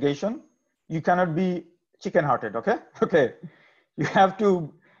investigation, you cannot be chicken-hearted, okay? Okay. You have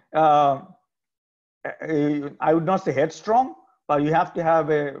to, I would not say headstrong, but you have to have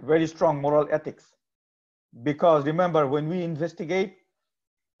a very strong moral ethics. because remember, when we investigate,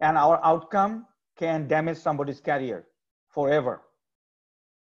 and our outcome can damage somebody's career forever.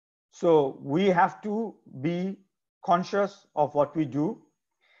 So we have to be conscious of what we do,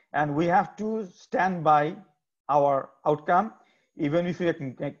 and we have to stand by our outcome. Even if we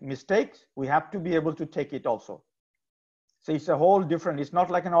make mistakes, we have to be able to take it also. So it's a whole different, it's not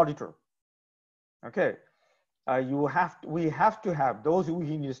like an auditor. Okay. We have to have, those who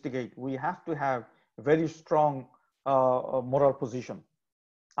investigate, we have to have a very strong moral position.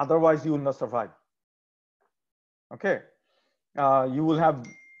 Otherwise, you will not survive. Okay. You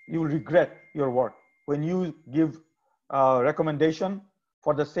will regret your work. When you give recommendation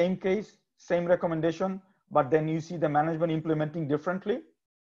for the same case, same recommendation, but then you see the management implementing differently,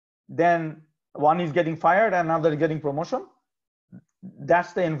 then one is getting fired and another is getting promotion.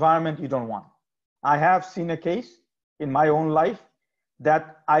 That's the environment you don't want. I have seen a case in my own life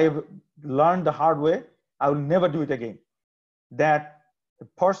that I've learned the hard way. I will never do it again. That the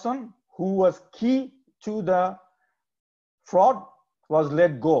person who was key to the fraud was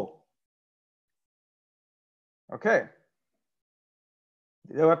let go. Okay.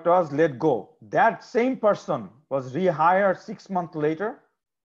 It was let go. That same person was rehired 6 months later,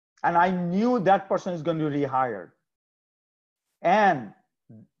 and I knew that person is going to be rehired and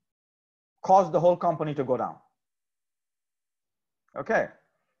caused the whole company to go down. Okay.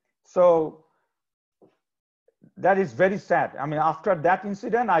 So that is very sad. I mean, after that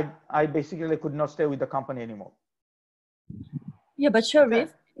incident, I basically could not stay with the company anymore. Yeah, but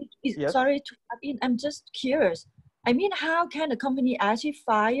Sharif, Yes. sorry to cut in, I'm just curious. I mean, how can a company actually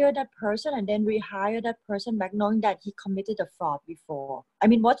fire that person and then rehire that person back knowing that he committed a fraud before? I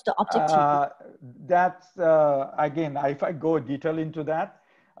mean, what's the objective? That's, again, if I go detail into that,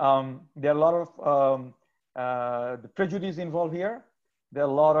 there are a lot of the prejudice involved here. There are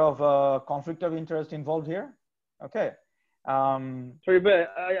a lot of conflict of interest involved here. Okay. Sorry,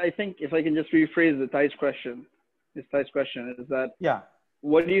 but I think if I can just rephrase the Thai's question, is that, yeah,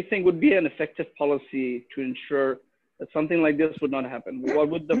 what do you think would be an effective policy to ensure that something like this would not happen? What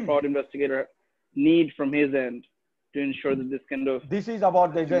would the fraud investigator need from his end to ensure that this kind of... This is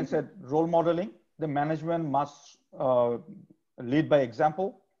about, the again said, role modeling. The management must lead by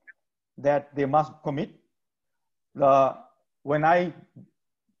example, that they must commit. When I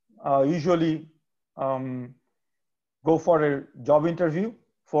usually go for a job interview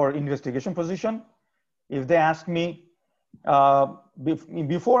for investigation position, if they ask me,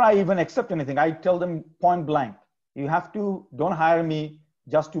 before I even accept anything, I tell them point blank, you have to, don't hire me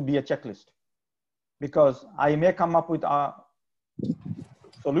just to be a checklist, because I may come up with a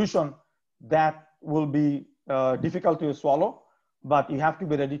solution that will be difficult to swallow, but you have to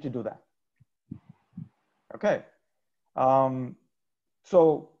be ready to do that. Okay.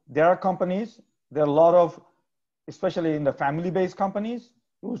 So there are companies, there are a lot of, especially in the family-based companies,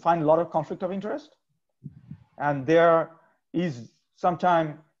 you will find a lot of conflict of interest. And there is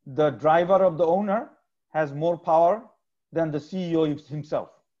sometimes the driver of the owner has more power than the CEO himself.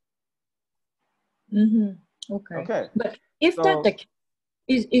 Mm-hmm. Okay. Okay. But if that the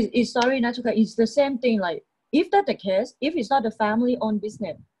is sorry, Natuka, it's the same thing. Like if that's the case, if it's not a family-owned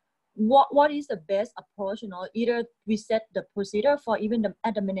business, what is the best approach? You know, either we set the procedure for even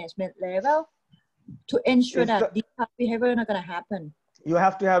at the management level to ensure that this type of behavior is not going to happen. You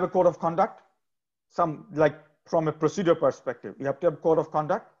have to have a code of conduct. Some, like from a procedure perspective, you have to have code of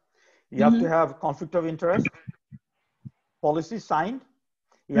conduct. You have to have conflict of interest policy signed.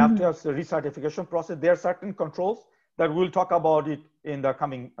 You have to have the recertification process. There are certain controls that we'll talk about it in the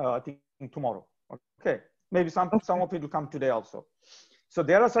coming, I think tomorrow. Okay. Maybe some of it will come today also. So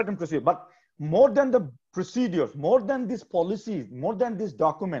there are certain procedures, but more than the procedures, more than these policies, more than this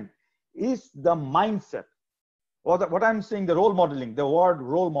document is the mindset, or what I'm saying, the role modeling, the word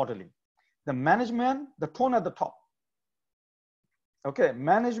role modeling, the management, the tone at the top. Okay.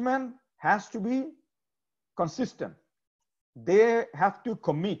 Management has to be consistent. They have to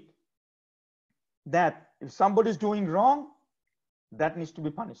commit that if somebody is doing wrong, that needs to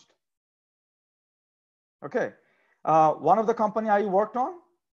be punished. Okay. One of the company I worked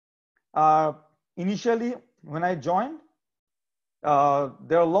on, initially when I joined, there are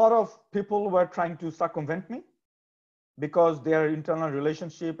a lot of people who were trying to circumvent me because their internal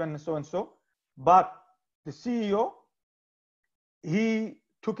relationship and so. But the CEO, he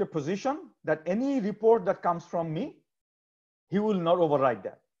took a position that any report that comes from me, he will not override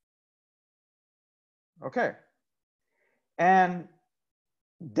that. Okay. And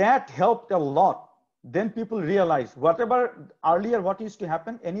that helped a lot. Then people realize whatever earlier, what used to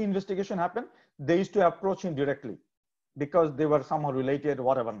happen, any investigation happened, they used to approach him directly because they were somehow related,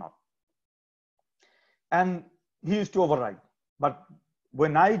 whatever not. and he used to override. But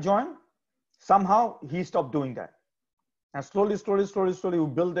when I joined, somehow he stopped doing that. And slowly, we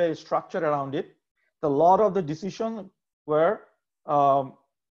built a structure around it. A lot of the decisions were,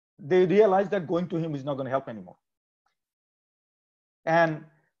 they realized that going to him is not going to help anymore. And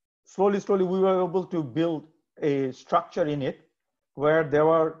slowly, we were able to build a structure in it where there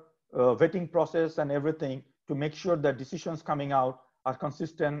were vetting process and everything to make sure that decisions coming out are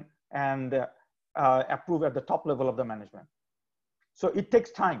consistent and approved at the top level of the management. So it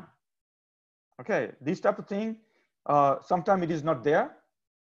takes time. Okay, this type of thing, sometimes it is not there.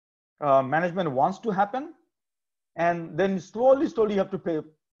 Management wants to happen, and then slowly you have to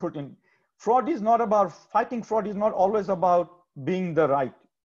put in. Fraud is not about, fighting fraud is not always about being the right,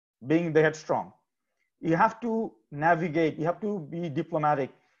 being the headstrong. You have to navigate, you have to be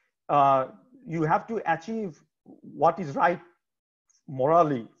diplomatic. You have to achieve what is right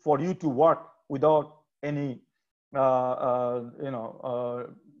morally for you to work without any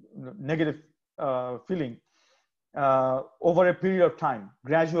negative feeling over a period of time,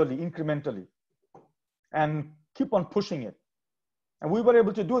 gradually, incrementally, and keep on pushing it. And we were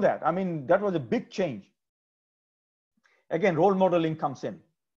able to do that. I mean, that was a big change. Again, role modeling comes in,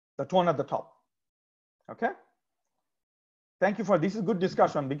 the tone at the top. Okay. Thank you for this. Is good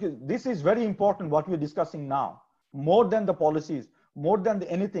discussion, because this is very important what we're discussing now. More than the policies, more than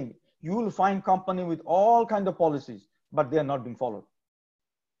anything, you will find company with all kinds of policies, but they are not being followed.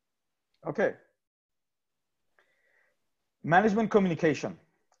 Okay. Management communication.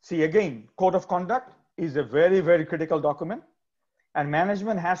 See, again, code of conduct is a very, very critical document, and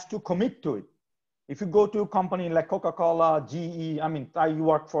management has to commit to it. If you go to a company like Coca-Cola, GE, I mean, I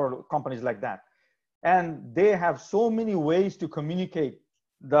work for companies like that, and they have so many ways to communicate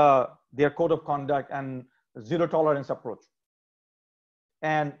their code of conduct and zero tolerance approach.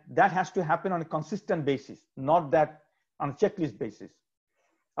 And that has to happen on a consistent basis, not that on a checklist basis.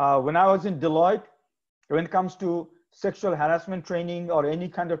 When I was in Deloitte, when it comes to sexual harassment training or any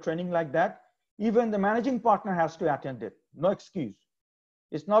kind of training like that, even the managing partner has to attend it. No excuse.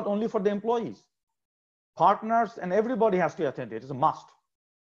 It's not only for the employees. Partners and everybody has to attend it. It's a must.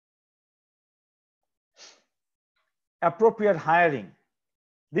 Appropriate hiring.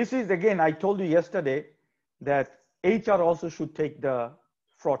 This is, again, I told you yesterday that HR also should take the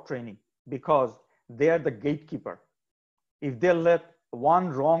fraud training, because they are the gatekeeper. If they let one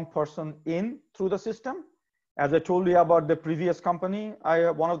wrong person in through the system, as I told you about the previous company,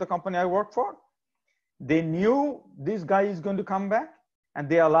 one of the company I worked for, they knew this guy is going to come back, and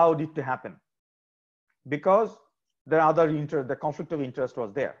they allowed it to happen because the conflict of interest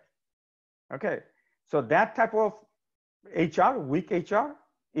was there. Okay, so that type of HR, weak HR,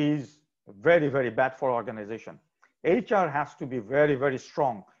 is very, very bad for organization. HR has to be very, very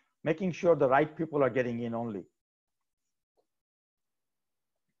strong, making sure the right people are getting in only.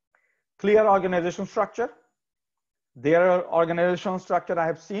 Clear organization structure. There are organizational structure I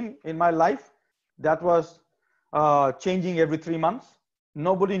have seen in my life that was changing every 3 months.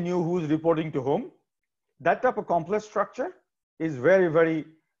 Nobody knew who's reporting to whom. That type of complex structure is very, very,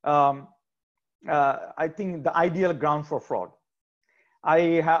 I think, the ideal ground for fraud.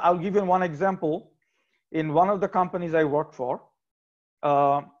 I'll give you one example. In one of the companies I worked for,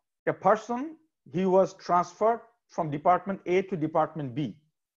 a person, he was transferred from Department A to Department B.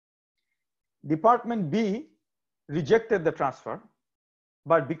 Department B rejected the transfer,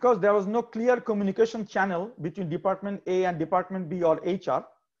 but because there was no clear communication channel between Department A and Department B or HR,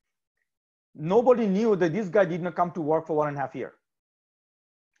 nobody knew that this guy did not come to work for 1.5 years.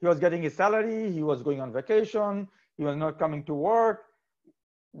 He was getting his salary, he was going on vacation, he was not coming to work.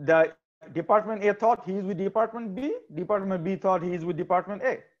 The Department A thought he is with Department B, Department B thought he is with Department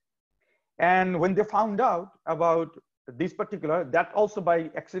A. And when they found out about this particular, that also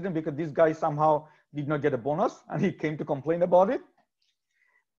by accident, because this guy somehow did not get a bonus and he came to complain about it,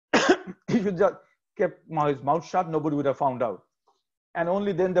 he should just kept his mouth shut, nobody would have found out. And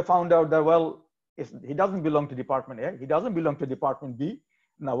only then they found out that, well, he doesn't belong to Department A, he doesn't belong to Department B.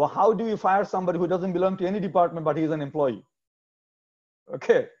 Now, well, how do you fire somebody who doesn't belong to any department, but he's an employee?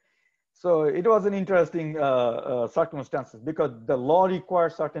 Okay. So it was an interesting circumstances, because the law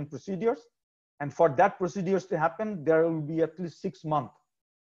requires certain procedures, and for that procedures to happen, there will be at least 6 months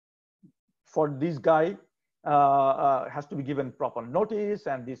for this guy. Has to be given proper notice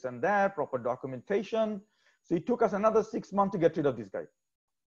and this and that, proper documentation. So it took us another 6 months to get rid of this guy.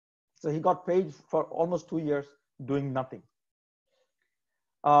 So he got paid for almost 2 years doing nothing.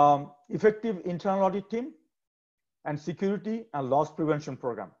 Effective internal audit team and security and loss prevention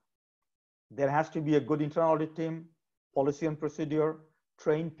program. There has to be a good internal audit team, policy and procedure,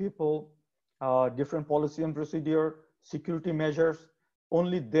 train people, different policy and procedure, security measures.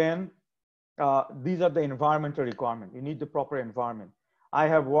 Only then, these are the environmental requirements. You need the proper environment. I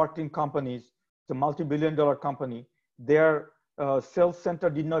have worked in companies, it's a multi-billion-dollar company. Their sales center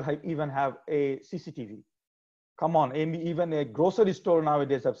did not even have a CCTV. Come on, even a grocery store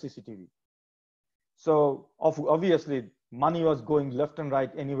nowadays have CCTV. So obviously, money was going left and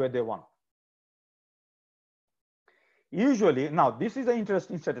right anywhere they want. Usually, now this is an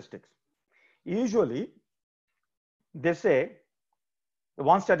interesting statistics. Usually, they say,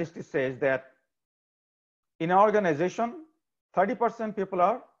 one statistic says that in an organization, 30% people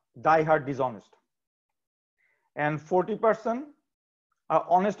are die-hard dishonest, and 40% are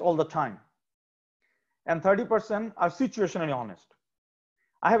honest all the time, and 30% are situationally honest.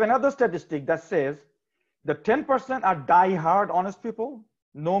 I have another statistic that says the 10% are die-hard honest people.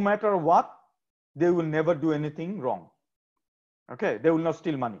 No matter what, they will never do anything wrong. Okay, they will not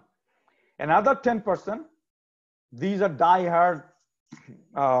steal money. Another 10%, these are die-hard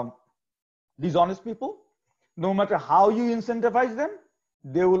dishonest people. No matter how you incentivize them,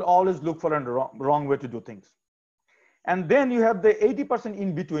 they will always look for a wrong way to do things. And then you have the 80%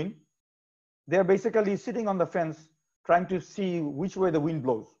 in between. They're basically sitting on the fence trying to see which way the wind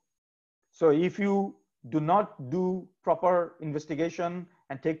blows. So if you do not do proper investigation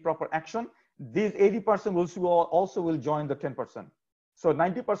and take proper action, these 80% will join the 10%. So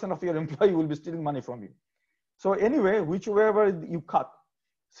 90% of your employee will be stealing money from you. So anyway, whichever you cut,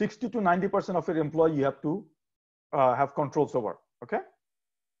 60 to 90% of your employee you have to have controls over, okay?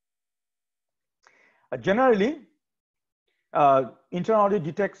 Generally, internal audit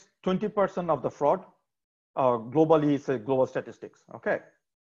detects 20% of the fraud. Globally, it's a global statistics, okay?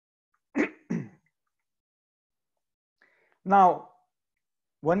 Now,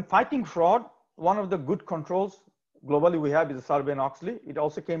 when fighting fraud, one of the good controls globally we have is Sarbanes-Oxley. It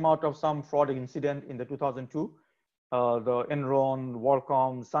also came out of some fraud incident in the 2002. The Enron,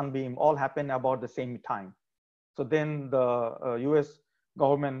 WorldCom, Sunbeam all happened about the same time. So then the US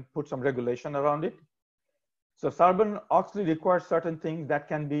government put some regulation around it. So Sarbanes-Oxley requires certain things that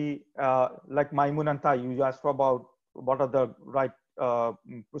can be like Maimun and Tai, you asked about what are the right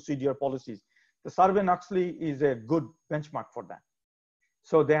procedure policies. The Sarbanes-Oxley is a good benchmark for that.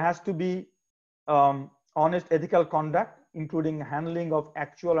 So there has to be honest ethical conduct, including handling of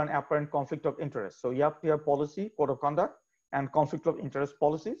actual and apparent conflict of interest. So you have to have policy, code of conduct, and conflict of interest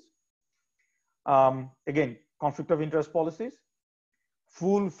policies. Again, conflict of interest policies,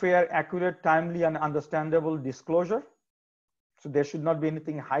 full, fair, accurate, timely, and understandable disclosure. So there should not be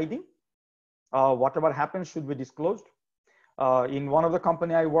anything hiding. Whatever happens should be disclosed. In one of the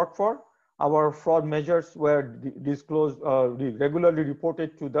company I work for, our fraud measures were disclosed, regularly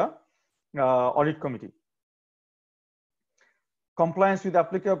reported to the audit committee. Compliance with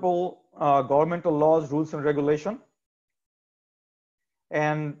applicable governmental laws, rules, and regulation,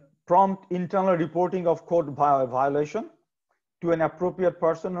 and prompt internal reporting of code violation to an appropriate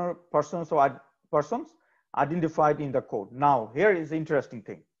person or persons identified in the code. Now, here is the interesting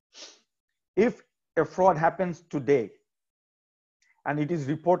thing. If a fraud happens today and it is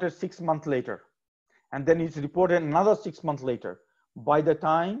reported 6 months later, and then it's reported another 6 months later, by the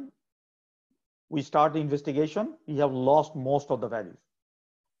time we start the investigation, we have lost most of the values.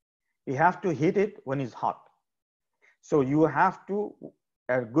 You have to hit it when it's hot. So you have to,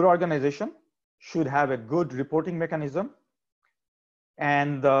 a good organization should have a good reporting mechanism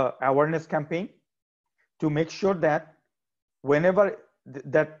and the awareness campaign to make sure that whenever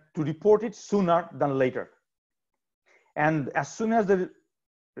to report it sooner than later. And as soon as the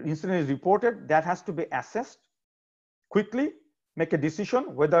incident is reported, that has to be assessed quickly, make a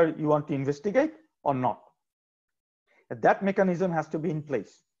decision whether you want to investigate or not. That mechanism has to be in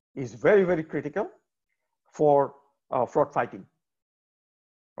place. It's very, very critical for fraud fighting.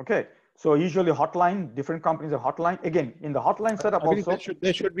 Okay, so usually hotline, different companies have hotline. Again, in the hotline setup also.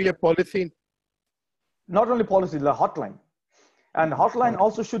 There should be a policy. Not only policy, the hotline. And hotline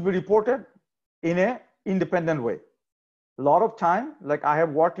also should be reported in an independent way. A lot of time, like I have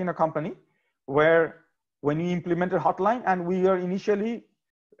worked in a company where when we implemented hotline and we are initially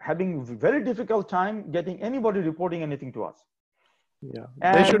having very difficult time getting anybody reporting anything to us. Yeah,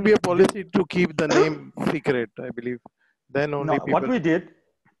 and there should be a policy to keep the name secret, I believe. Then only people. What we did,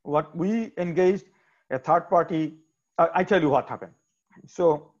 what we engaged a third party, I tell you what happened.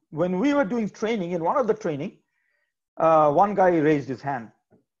 So when we were doing training, in one of the training, one guy raised his hand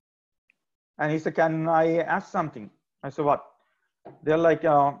and he said, can I ask something? I said, what? They're like,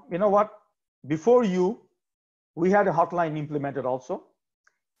 you know what? Before you, we had a hotline implemented also.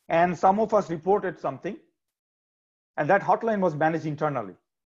 And some of us reported something. And that hotline was managed internally.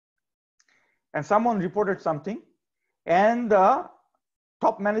 and someone reported something, and the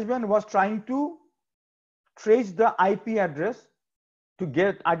top management was trying to trace the IP address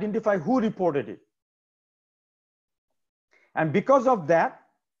to identify who reported it. And because of that,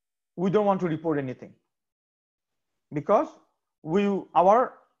 we don't want to report anything, because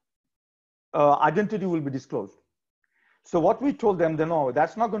our identity will be disclosed. So what we told them, no,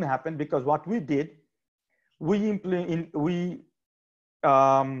 that's not going to happen, because what we did, we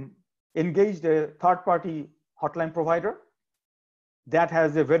engaged a third-party hotline provider that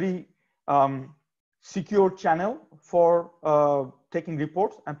has a very secure channel for taking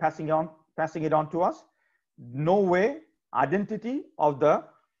reports and passing it on to us. No way identity of the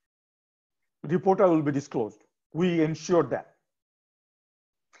reporter will be disclosed. We ensured that.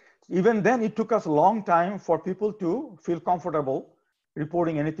 Even then, it took us a long time for people to feel comfortable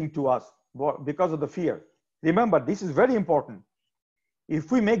reporting anything to us because of the fear. Remember, this is very important.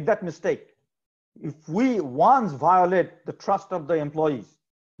 If we make that mistake, if we once violate the trust of the employees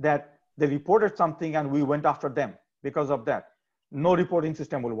that they reported something and we went after them because of that, no reporting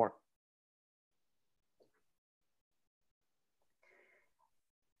system will work.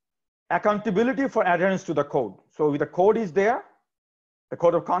 Accountability for adherence to the code. So the code is there, the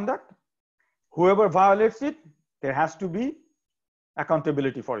code of conduct. Whoever violates it, there has to be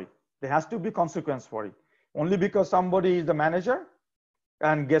accountability for it. There has to be consequence for it. Only because somebody is the manager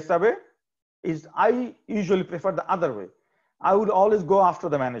and gets away, I usually prefer the other way. I would always go after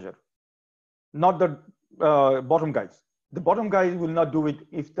the manager, not the bottom guys. The bottom guys will not do it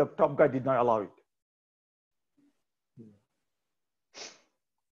if the top guy did not allow it.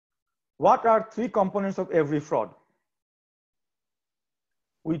 What are 3 components of every fraud?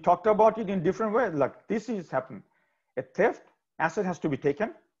 We talked about it in different ways. Like this is happening. A theft, asset has to be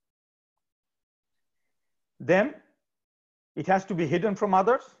taken. Then it has to be hidden from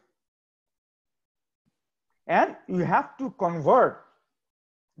others. And you have to convert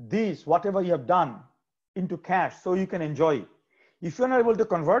these, whatever you have done, into cash so you can enjoy it. If you're not able to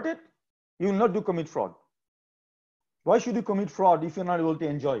convert it, you will not commit fraud. Why should you commit fraud if you're not able to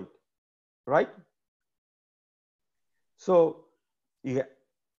enjoy it? Right? So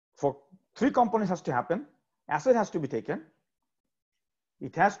for 3 components has to happen. Asset has to be taken.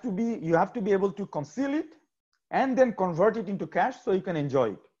 It has to be, you have to be able to conceal it and then convert it into cash so you can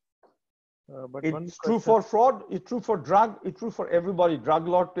enjoy it. But it's true for fraud, it's true for drug, it's true for everybody, drug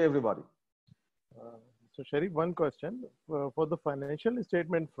lord to everybody. So Sharif, one question. For the financial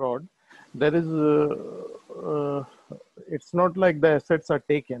statement fraud, there is, it's not like the assets are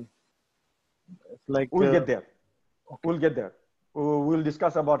taken. It's like we'll get there. Okay. We'll get there. We'll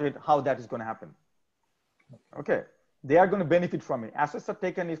discuss about it, how that is going to happen. Okay. They are going to benefit from it. Assets are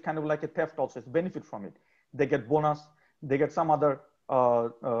taken is kind of like a theft also. It's benefit from it. They get bonus. They get some other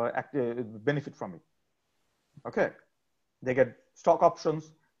benefit from it. Okay. They get stock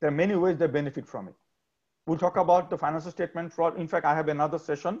options. There are many ways they benefit from it. We'll talk about the financial statement fraud. In fact, I have another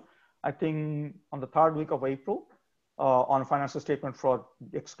session, I think on the 3rd week of April on financial statement fraud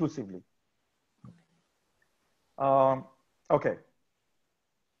exclusively. Okay.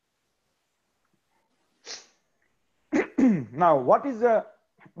 Now, what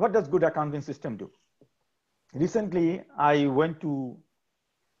does good accounting system do? Recently, I went to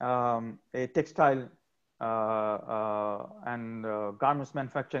a textile and garments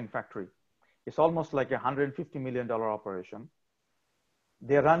manufacturing factory. It's almost like a $150 million operation.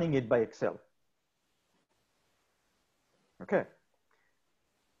 They're running it by Excel. Okay.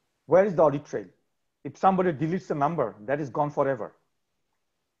 Where is the audit trail? If somebody deletes the number, that is gone forever.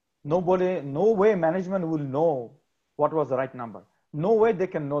 No way management will know what was the right number. No way they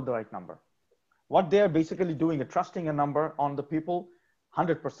can know the right number. What they are basically doing is trusting a number on the people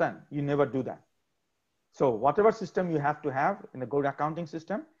 100%. You never do that. So whatever system you have to have in a good accounting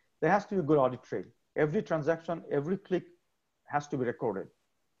system, there has to be a good audit trail. Every transaction, every click has to be recorded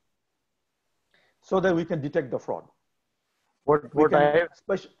so that we can detect the fraud. Yeah,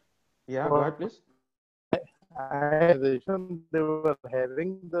 go ahead, please. They were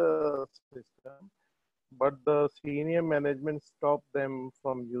having the system, but the senior management stopped them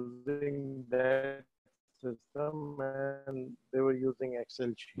from using that system, and they were using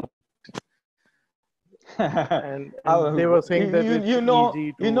Excel sheet. and they were saying that it's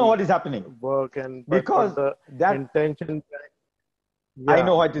easy to what is happening. Work and because the that intention. Yeah, I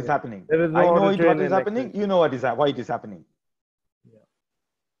know what is happening. There is no I know what is happening. Excel. You know why it is happening.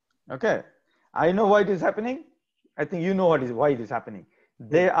 Yeah. Okay. I know why it is happening. I think you know why it is happening.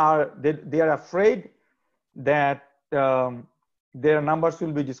 They are afraid that their numbers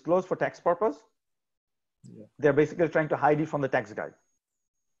will be disclosed for tax purpose. Yeah. They're basically trying to hide it from the tax guy.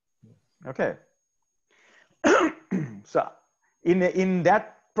 Okay. So in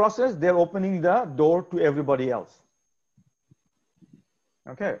that process, they're opening the door to everybody else.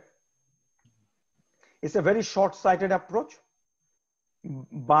 Okay. It's a very short-sighted approach,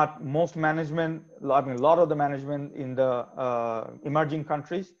 but most management, I mean, a lot of the management in the emerging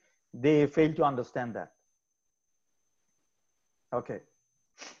countries, they fail to understand that. Okay.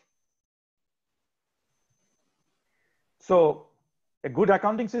 So a good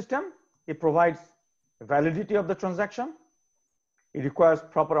accounting system, it provides validity of the transaction. It requires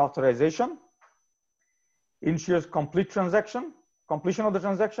proper authorization, ensures completion of the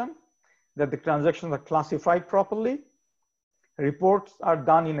transaction, that the transactions are classified properly, reports are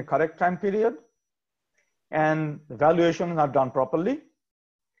done in a correct time period, and valuations are done properly,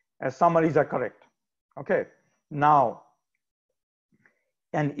 as summaries are correct. Okay. Now,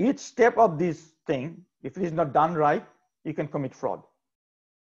 and each step of this thing, if it is not done right, you can commit fraud.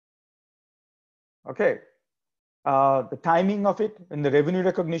 Okay. The timing of it in the revenue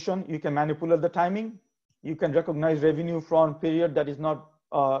recognition, you can manipulate the timing. You can recognize revenue from period that is not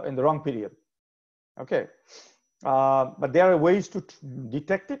in the wrong period. Okay. But there are ways to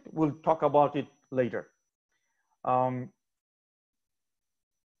detect it. We'll talk about it later.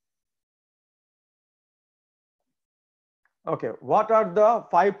 Okay, what are the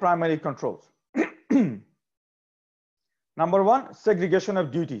 5 primary controls? Number 1, segregation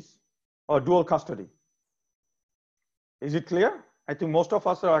of duties or dual custody. Is it clear? I think most of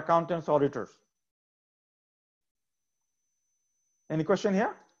us are accountants, auditors. Any question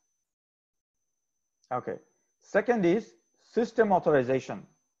here? Okay. Second is system authorization.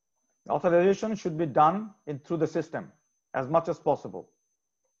 Authorization should be done through the system as much as possible.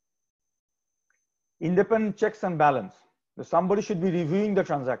 Independent checks and balance. So somebody should be reviewing the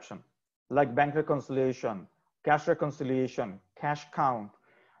transaction, like bank reconciliation, cash reconciliation, cash count.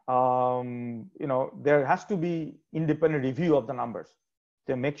 You know, there has to be independent review of the numbers.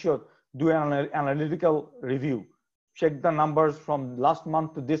 They make sure, do an analytical review, check the numbers from last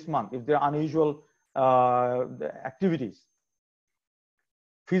month to this month if there are unusual activities.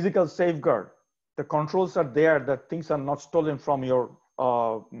 Physical safeguard. The controls are there that things are not stolen from your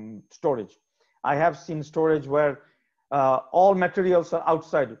storage. I have seen storage where all materials are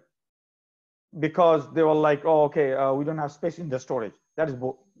outside because they were like, oh, okay, we don't have space in the storage. That is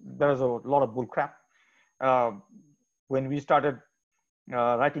a lot of bull crap. When we started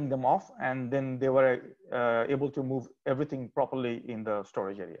writing them off, and then they were able to move everything properly in the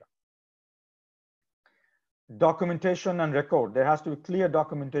storage area. Documentation and record. There has to be clear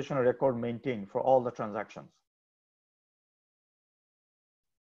documentation and record maintained for all the transactions.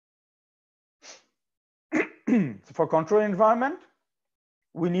 So for control environment,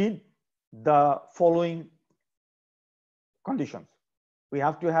 we need the following conditions. We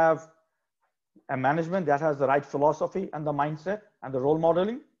have to have a management that has the right philosophy and the mindset and the role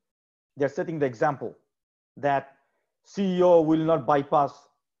modeling. They're setting the example that CEO will not bypass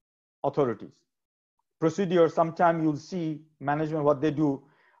authorities. Procedure, sometimes you'll see management, what they do,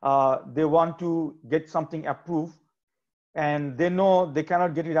 they want to get something approved and they know they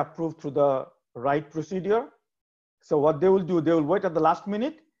cannot get it approved through the right procedure. So what they will do, they will wait at the last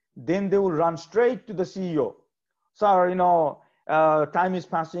minute, then they will run straight to the CEO. Sir, you know, time is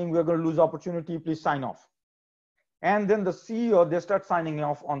passing, we're going to lose opportunity, please sign off. And then the CEO, they start signing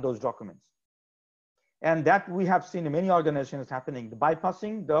off on those documents. And that we have seen in many organizations happening, the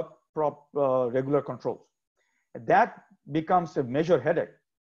bypassing the regular controls. That becomes a major headache.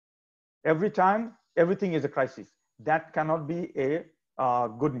 Every time, everything is a crisis. That cannot be a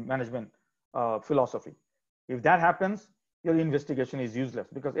good management philosophy. If that happens, your investigation is useless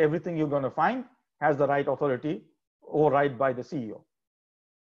because everything you're going to find has the right authority override by the CEO.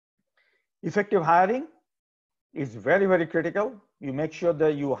 Effective hiring is very, very critical. You make sure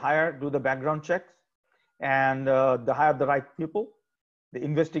that you hire, do the background checks, and hire the right people. They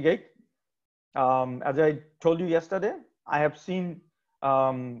investigate. As I told you yesterday, I have seen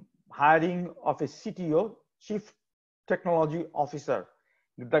hiring of a CTO, Chief Technology Officer.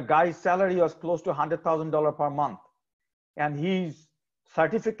 The guy's salary was close to $100,000 per month, and his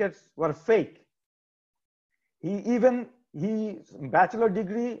certificates were fake. His bachelor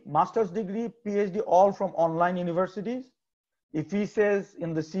degree, master's degree, PhD, all from online universities. If he says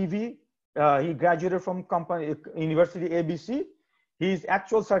in the CV, he graduated from University ABC, his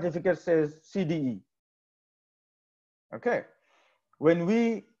actual certificate says CDE. Okay. When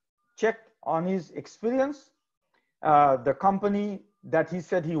we checked on his experience, the company that he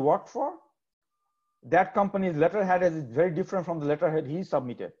said he worked for, that company's letterhead is very different from the letterhead he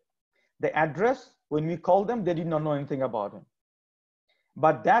submitted. The address, when we called them, they did not know anything about him.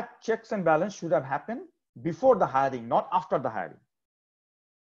 But that checks and balance should have happened before the hiring, not after the hiring.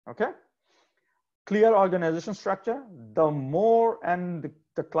 Okay. Clear organization structure. The more and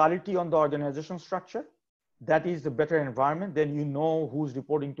the clarity on the organization structure, that is the better environment. Then you know who's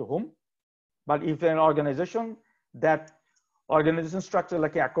reporting to whom. But if an organization, that organization structure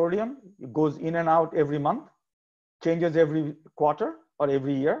like an accordion, it goes in and out every month, changes every quarter or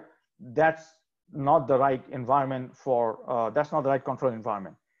every year, that's not the right environment for, that's not the right control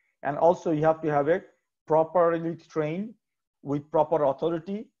environment. And also you have to have a properly trained with proper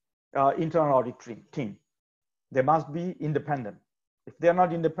authority internal audit team. They must be independent. If they're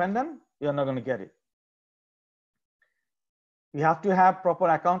not independent, you're not going to get it. You have to have proper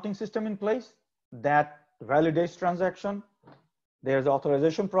accounting system in place that validates transaction. There's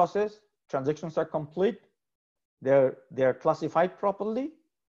authorization process. Transactions are complete. They're classified properly.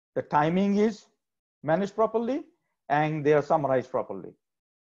 The timing is managed properly, and they are summarized properly.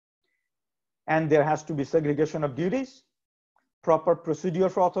 And there has to be segregation of duties, proper procedure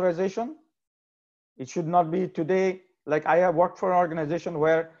for authorization. It should not be today, like I have worked for an organization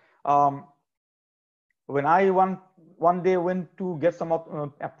where when I one day went to get some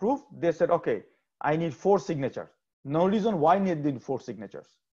approved, they said, okay, I need 4 signatures. No reason why I need 4 signatures.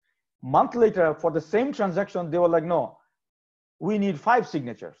 Month later, for the same transaction, they were like, no, we need 5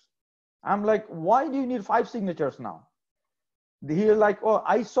 signatures. I'm like, why do you need 5 signatures now? He's like, oh,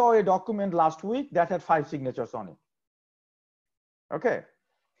 I saw a document last week that had 5 signatures on it. Okay,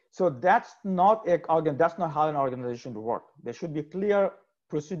 so that's not how an organization would work. There should be clear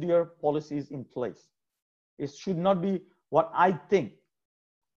procedure policies in place. It should not be what I think.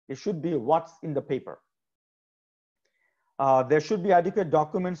 It should be what's in the paper. There should be adequate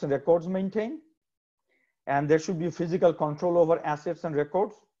documents and records maintained. And there should be physical control over assets and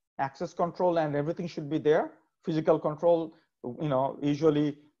records, access control, and everything should be there. Physical control, you know,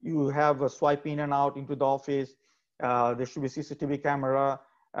 usually you have a swipe in and out into the office. There should be CCTV camera,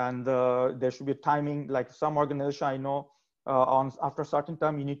 and there should be timing. Like some organization I know, after a certain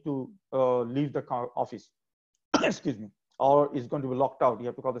time, you need to leave the office, excuse me, or it's going to be locked out. You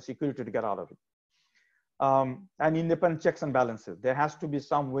have to call the security to get out of it. And independent checks and balances. There has to be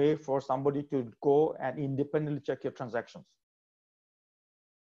some way for somebody to go and independently check your transactions.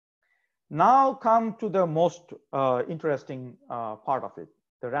 Now come to the most interesting part of it,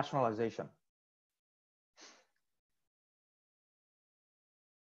 the rationalization.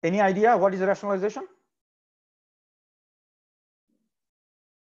 Any idea what is rationalization?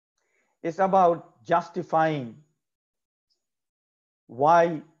 It's about justifying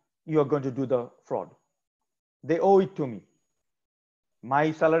why you are going to do the fraud. They owe it to me.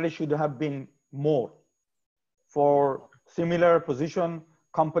 My salary should have been more. For similar position,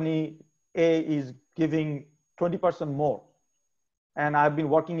 company A is giving 20% more. And I've been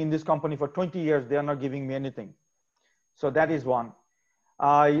working in this company for 20 years. They are not giving me anything. So that is one.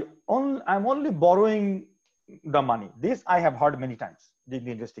 I'm only borrowing the money. This I have heard many times during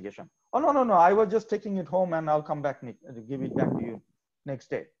the investigation. Oh, no, I was just taking it home and I'll come back, give it back to you next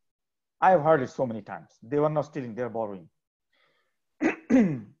day. I have heard it so many times. They were not stealing, they're borrowing.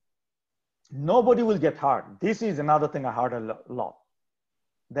 Nobody will get hurt. This is another thing I heard a lot,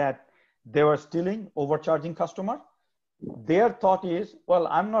 that they were stealing, overcharging customer. Their thought is, well,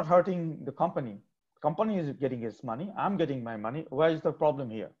 I'm not hurting the company. Company is getting its money. I'm getting my money. Where is the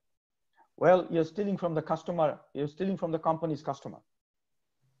problem here? Well, you're stealing from the customer. You're stealing from the company's customer.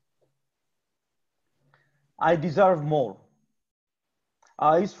 I deserve more.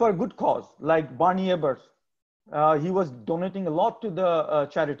 It's for a good cause, like Barney Ebers. He was donating a lot to the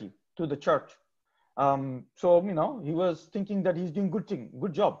charity, to the church. So, you know, he was thinking that he's doing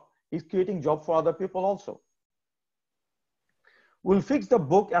good job. He's creating job for other people also. We'll fix the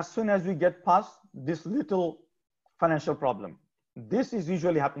book as soon as we get past this little financial problem. This is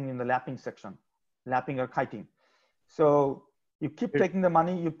usually happening in the lapping section, lapping or kiting. So you keep taking the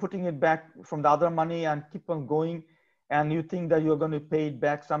money, you're putting it back from the other money and keep on going. And you think that you're going to pay it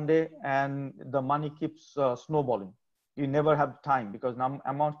back someday, and the money keeps snowballing. You never have time because the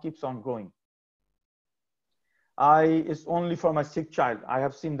amount keeps on growing. It's only for my sick child. I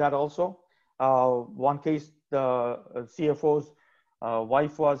have seen that also. One case, the CFO's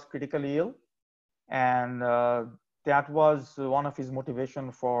wife was critically ill, and that was one of his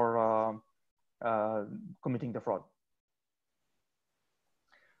motivation for committing the fraud.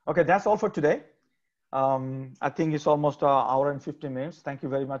 Okay, that's all for today. I think it's almost an hour and 50 minutes. Thank you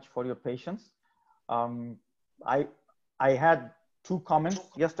very much for your patience. I had 2 comments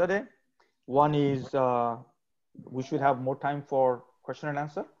yesterday. One is we should have more time for question and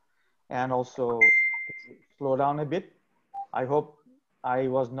answer, and also slow down a bit. I hope I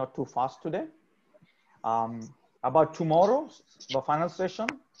was not too fast today. About tomorrow, the final session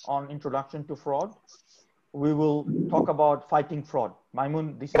on introduction to fraud, we will talk about fighting fraud.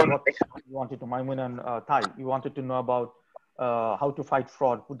 Maimun, this is what you wanted to, Maimun and Thai, you wanted to know about how to fight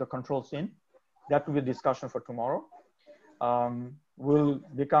fraud, put the controls in. That will be a discussion for tomorrow. We'll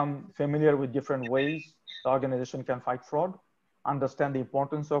become familiar with different ways the organization can fight fraud, understand the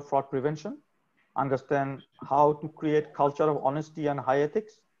importance of fraud prevention, understand how to create culture of honesty and high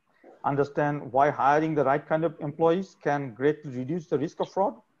ethics, understand why hiring the right kind of employees can greatly reduce the risk of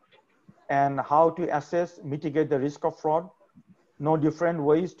fraud, and how to assess, mitigate the risk of fraud, know different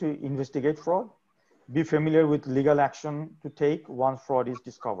ways to investigate fraud, be familiar with legal action to take once fraud is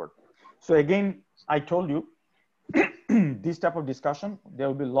discovered. So again, I told you, this type of discussion, there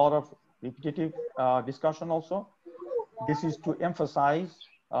will be a lot of repetitive discussion also. This is to emphasize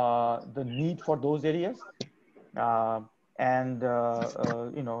the need for those areas and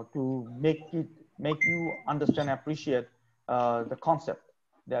you know, to make you understand, appreciate the concept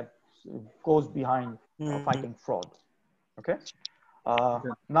that goes behind fighting fraud. Okay.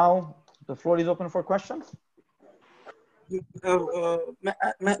 Now the floor is open for questions.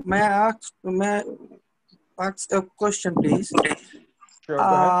 May I ask a question, please? Sure, go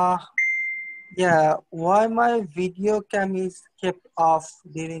ahead. Yeah, why my video cam is kept off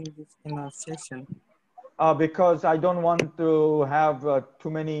during this session? Because I don't want to have too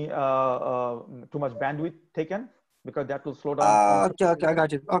much bandwidth taken, because that will slow down. Okay, I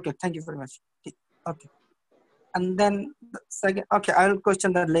got it. Okay, thank you very much. Okay, and then the second. Okay, I'll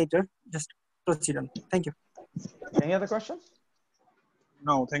question that later. Just proceed on. Thank you. Any other questions?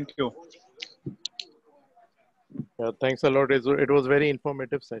 No, thank you. Thanks a lot. It was very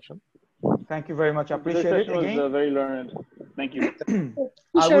informative session. Thank you very much. I This appreciate it. session was Again, very learned. Thank you.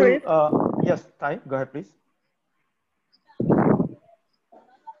 I will. Yes, Thai, go ahead, please.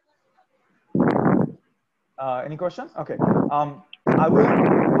 Any question? Okay. I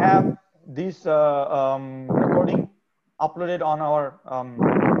will have this recording uploaded on our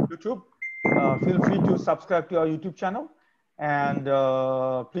YouTube. Feel free to subscribe to our YouTube channel, and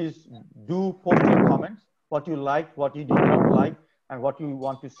please do post your comments, what you like, what you did not like, and what you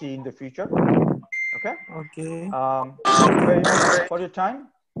want to see in the future. Okay. Okay. Thank you very much for your time,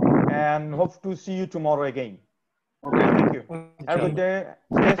 and hope to see you tomorrow again. Okay. Thank you. Okay. Have a good day.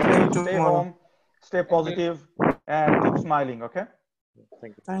 Stay safe, stay home, stay positive, and keep smiling. Okay.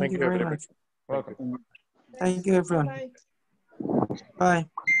 Thank you. Thank you very everybody. much. Welcome. Thank you, everyone. Bye.